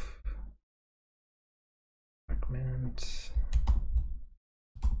 Fragment.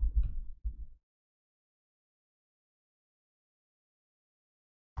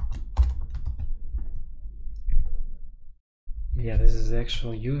 Yeah, this is the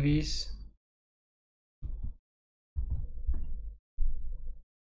actual UVs.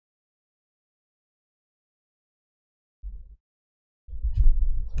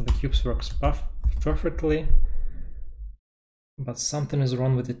 So the cubes works perfectly, but something is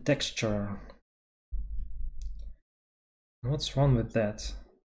wrong with the texture. What's wrong with that?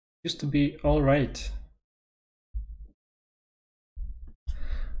 Used to be all right.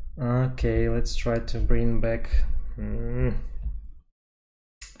 Okay, let's try to bring back We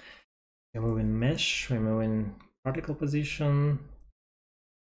move in mesh, we move in particle position.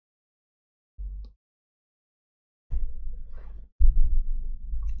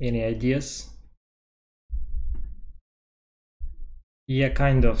 Any ideas? Yeah,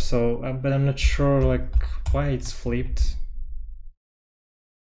 kind of. So, but I'm not sure like why it's flipped.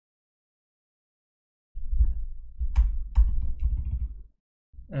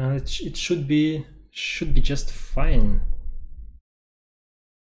 It should be just fine.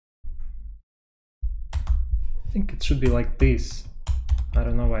 I think it should be like this. I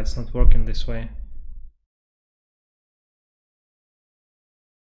don't know why it's not working this way.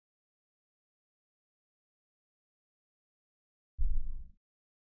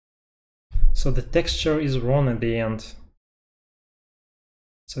 So the texture is wrong at the end.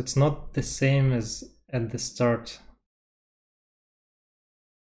 So it's not the same as at the start.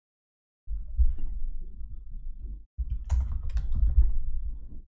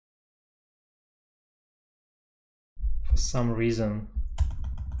 For some reason.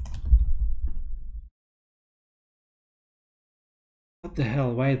 What the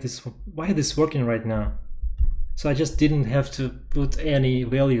hell? Why is this working right now? So I just didn't have to put any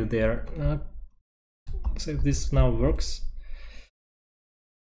value there. So if this now works.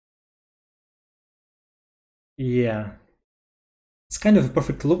 Yeah. It's kind of a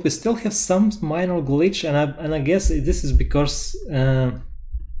perfect loop. We still have some minor glitch, and I guess this is because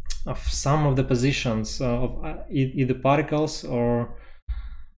of some of the positions of either particles or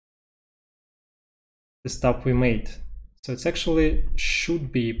the stuff we made. So it's actually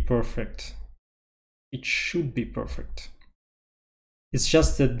should be perfect. It should be perfect. It's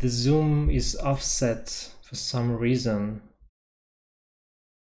just that the zoom is offset for some reason.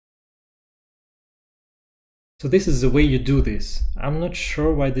 So this is the way you do this. I'm not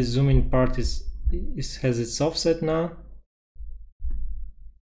sure why the zooming part has its offset now.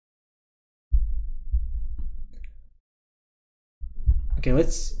 Okay,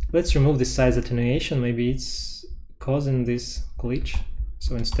 let's remove the size attenuation. Maybe it's causing this glitch.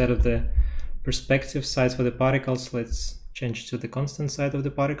 So instead of the perspective size for the particles, let's change to the constant size of the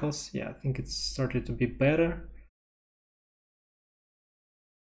particles. Yeah, I think it's started to be better.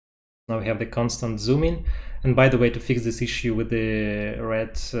 Now we have the constant zooming. And by the way, to fix this issue with the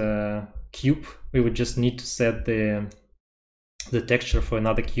red cube, we would just need to set the texture for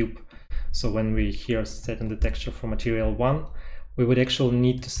another cube. So when we here set in the texture for material 1, we would actually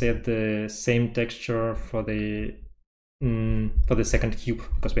need to set the same texture for the second cube,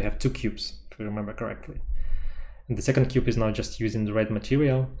 because we have 2 cubes, if you remember correctly. And the second cube is now just using the red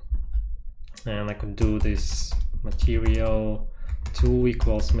material. And I could do this material 2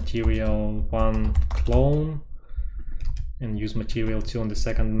 equals material 1 clone and use material 2 on the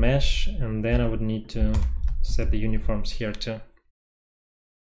second mesh, and then I would need to set the uniforms here too.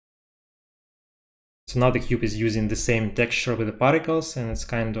 So now the cube is using the same texture with the particles, and it's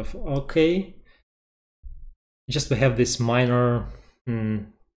kind of okay. Just we have this minor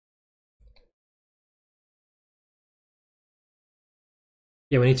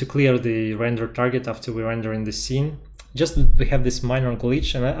yeah, we need to clear the render target after we render in the scene. Just we have this minor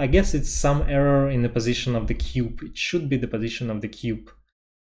glitch, and I guess it's some error in the position of the cube. It should be the position of the cube.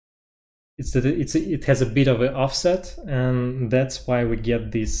 It's that it has a bit of an offset, and that's why we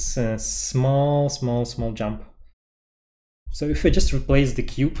get this small jump. So if I just replace the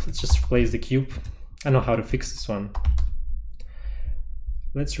cube, let's just replace the cube. I know how to fix this one.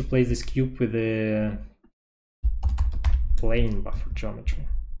 Let's replace this cube with the plane buffer geometry.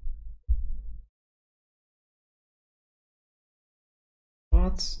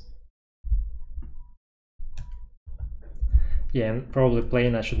 What? Yeah, and probably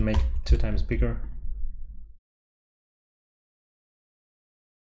plane I should make 2 times bigger.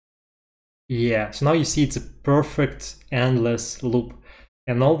 Yeah, so now you see it's a perfect endless loop.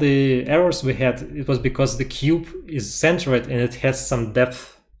 And all the errors we had, it was because the cube is centered and it has some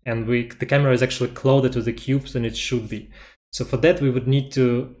depth, and the camera is actually closer to the cube than it should be. So for that we would need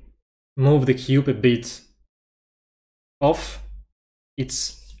to move the cube a bit off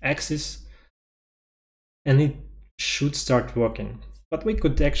its axis, and it should start working. But we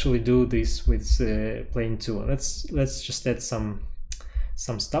could actually do this with plane 2. Let's just add some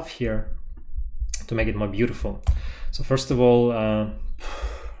stuff here to make it more beautiful. So first of all,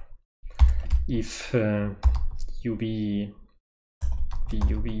 if UV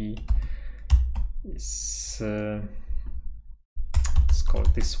is let's call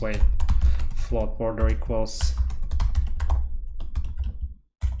it this way, float border equals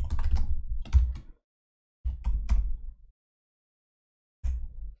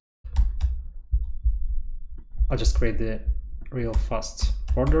I'll just create the real fast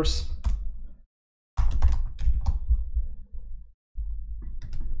borders.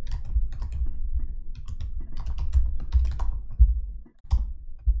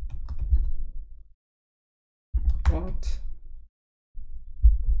 What?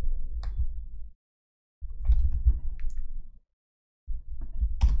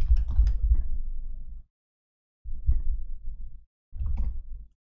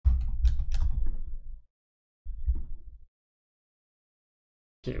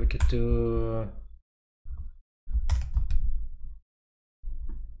 Okay, we could do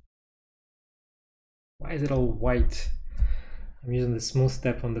why is it all white? I'm using the smooth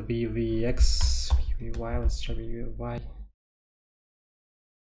step on the VUVX, VUVY, let's try VUVY.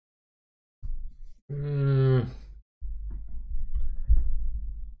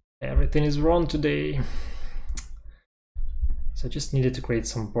 Everything is wrong today. So I just needed to create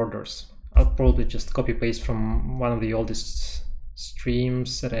some borders. I'll probably just copy paste from one of the oldest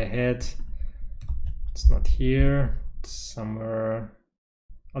streams that I had. It's not here, it's somewhere.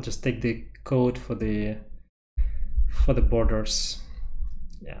 I'll just take the code for the borders.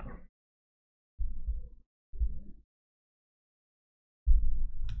 Yeah.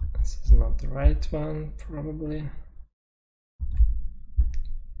 This is not the right one, probably.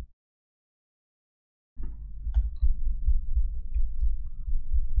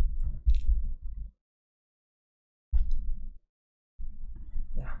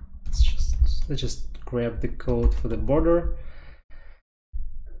 Yeah, let's just grab the code for the border.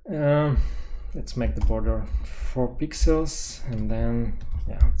 Let's make the border 4 pixels, and then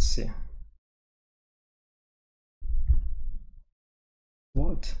yeah, let's see.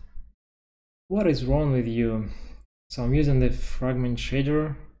 What is wrong with you? So I'm using the fragment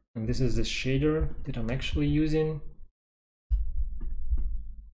shader, and this is the shader that I'm actually using.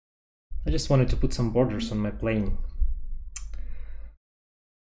 I just wanted to put some borders on my plane.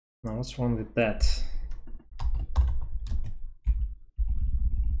 Now what's wrong with that?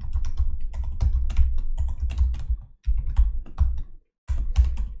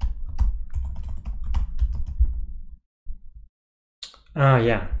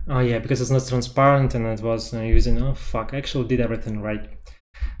 Oh yeah, because it's not transparent and it was using, oh fuck, I actually did everything right.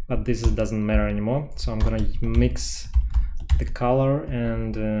 But this doesn't matter anymore. So I'm gonna mix the color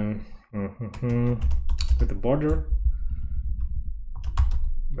and with the border.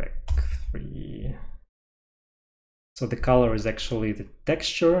 Back 3. So the color is actually the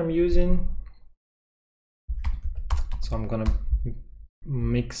texture I'm using. So I'm gonna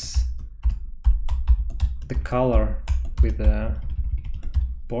mix the color with the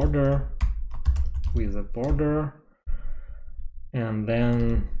border and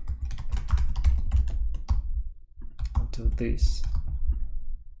then I'll do this.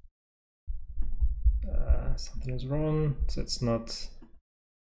 Something is wrong, so it's not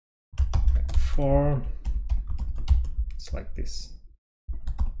like 4, it's like this.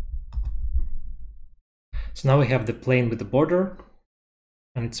 So now we have the plane with the border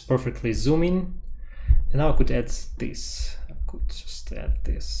and it's perfectly zooming. And now I could add this. I could just add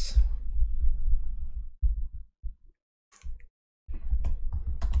this.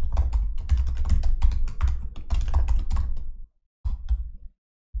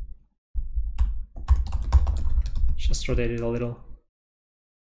 Just rotate it a little.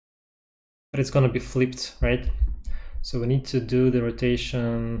 But it's gonna be flipped, right? So we need to do the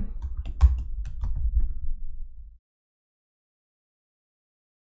rotation.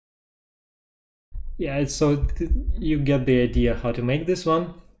 Yeah, so you get the idea how to make this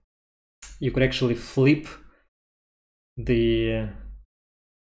one. You could actually flip the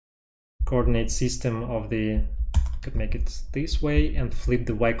coordinate system of the, could make it this way and flip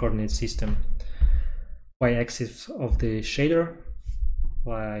the y coordinate system, y axis of the shader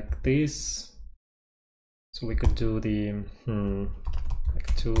like this. So we could do the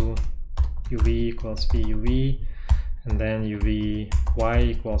like 2 uv equals vuv, and then uv y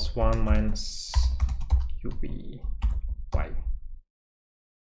equals 1 minus uv y.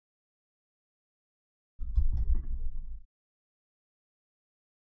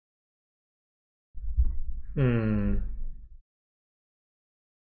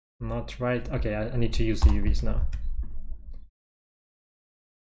 Not right. Okay, I need to use the UVs now.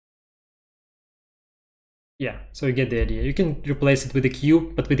 Yeah, so you get the idea. You can replace it with a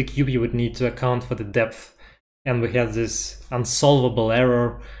cube, but with the cube you would need to account for the depth. And we have this unsolvable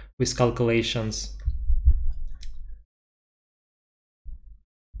error with calculations.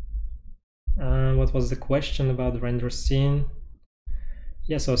 What was the question about the render scene?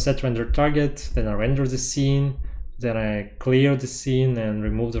 Yeah, so set render target, then I render the scene, then I clear the scene and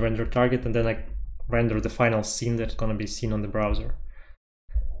remove the render target, and then I render the final scene that's gonna be seen on the browser.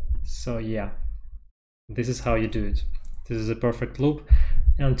 So yeah, this is how you do it. This is a perfect loop.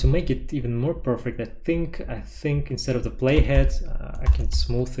 And to make it even more perfect, I think instead of the playhead, I can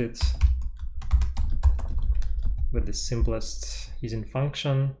smooth it with the simplest using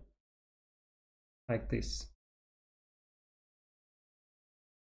function like this.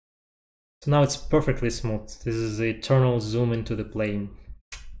 So now it's perfectly smooth. This is the eternal zoom into the plane.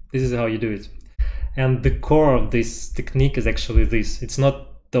 This is how you do it. And the core of this technique is actually this. It's not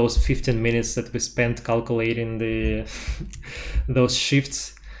those 15 minutes that we spent calculating the those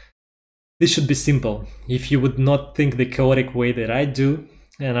shifts. This should be simple. If you would not think the chaotic way that I do,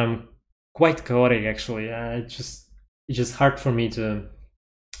 and I'm quite chaotic actually, it's just hard for me to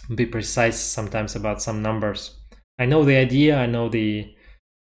be precise sometimes about some numbers. I know the idea, I know the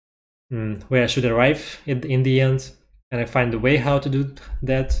where I should arrive in the end, and I find the way how to do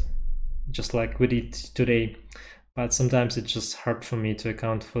that, just like we did today. But sometimes it's just hard for me to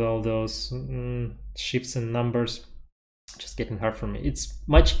account for all those shifts and numbers. Just getting hard for me. It's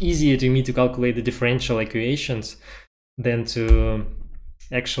much easier to me to calculate the differential equations than to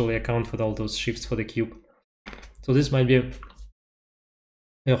actually account for all those shifts for the cube. So this might be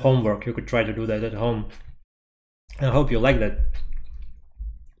a homework. You could try to do that at home. I hope you like that.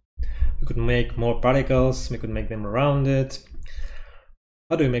 We could make more particles. We could make them rounded.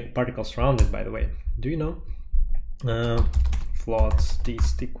 How do we make particles rounded, by the way? Do you know? Float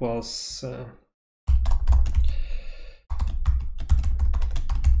dist equals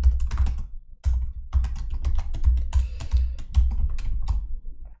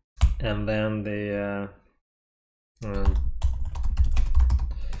and then the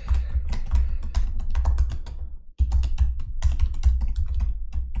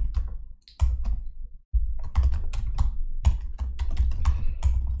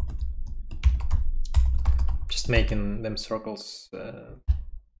just making them circles,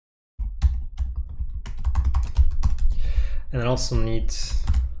 and I also need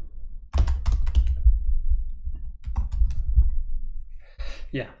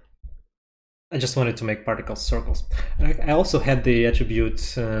I just wanted to make particles circles. I also had the attribute,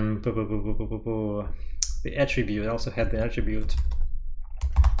 the attribute, I also had the attribute.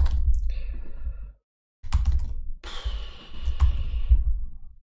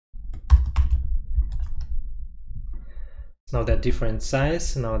 Now they're different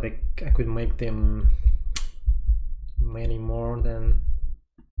size, now I could make them many more than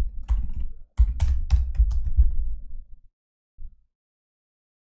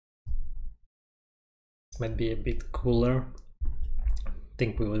might be a bit cooler. I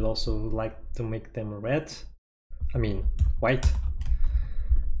think we would also like to make them red, I mean white.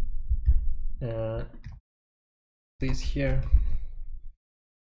 This here.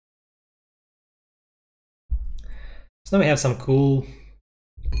 So now we have some cool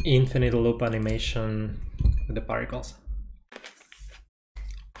infinite loop animation with the particles.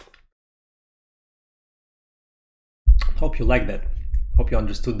 Hope you like that. Hope you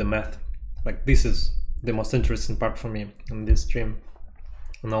understood the math. Like, this is the most interesting part for me in this stream.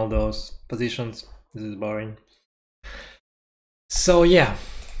 And all those positions, this is boring. So yeah,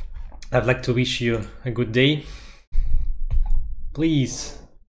 I'd like to wish you a good day. Please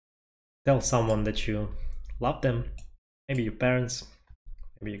tell someone that you love them. Maybe your parents,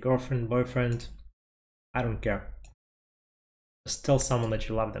 maybe your girlfriend, boyfriend. I don't care. Just tell someone that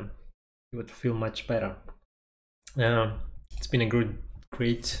you love them. You would feel much better. It's been a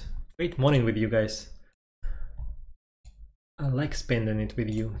great morning with you guys. I like spending it with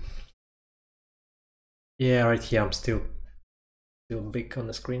you. Yeah, right here I'm still big on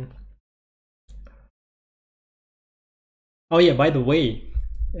the screen. Oh yeah, by the way,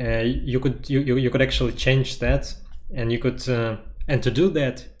 you could actually change that, and you could and to do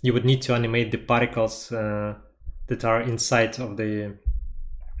that you would need to animate the particles that are inside of the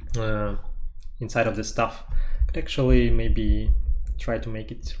stuff. Could actually maybe try to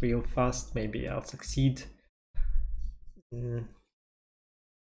make it real fast. Maybe I'll succeed.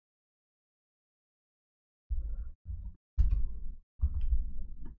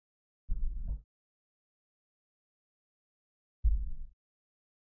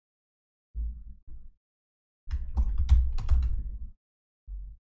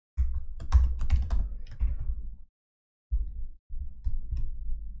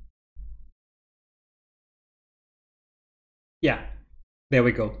 Yeah, there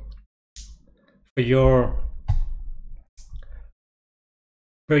we go. For your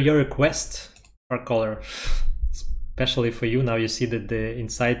request, our color especially for you. Now you see that the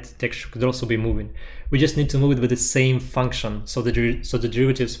inside texture could also be moving. We just need to move it with the same function, so the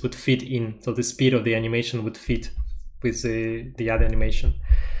derivatives would fit in, so the speed of the animation would fit with the other animation.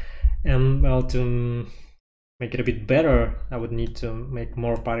 And well, to make it a bit better, I would need to make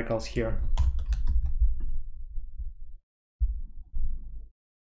more particles here.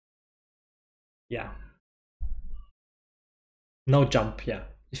 Yeah. No jump, yeah.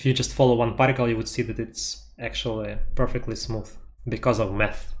 If you just follow one particle, you would see that it's actually perfectly smooth because of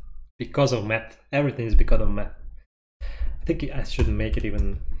math. Because of math. Everything is because of math. I think I should make it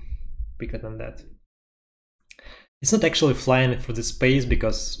even bigger than that. It's not actually flying through the space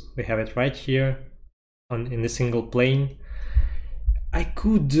because we have it right here in the single plane. I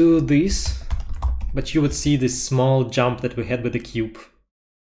could do this, but you would see this small jump that we had with the cube.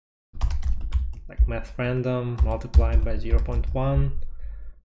 Like math random multiplied by 0.1.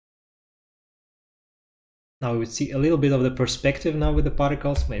 Now we would see a little bit of the perspective now with the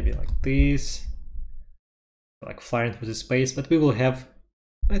particles, maybe like this, like flying through the space, but we will have,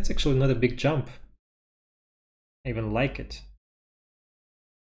 it's actually not a big jump. I even like it.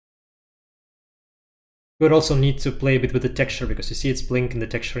 We would also need to play a bit with the texture because you see it's blinking the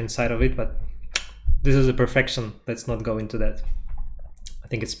texture inside of it, but this is a perfection. Let's not go into that. I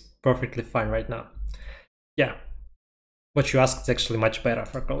think it's perfectly fine right now. Yeah, what you asked is actually much better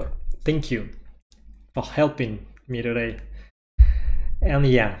for color. Thank you for helping me today. And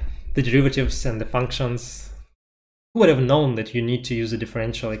yeah, the derivatives and the functions. Who would have known that you need to use the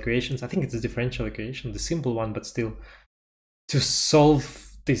differential equations? I think it's a differential equation, the simple one, but still, to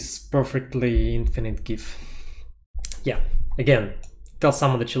solve this perfectly infinite GIF. Yeah, again, tell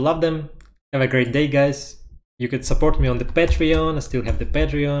someone that you love them. Have a great day, guys. You could support me on the Patreon. I still have the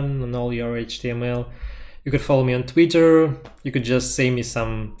Patreon on all your HTML. You could follow me on Twitter. You could just say me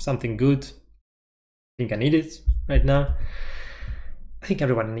something good. I think I need it right now. I think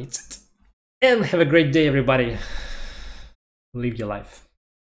everyone needs it. And have a great day, everybody. Live your life.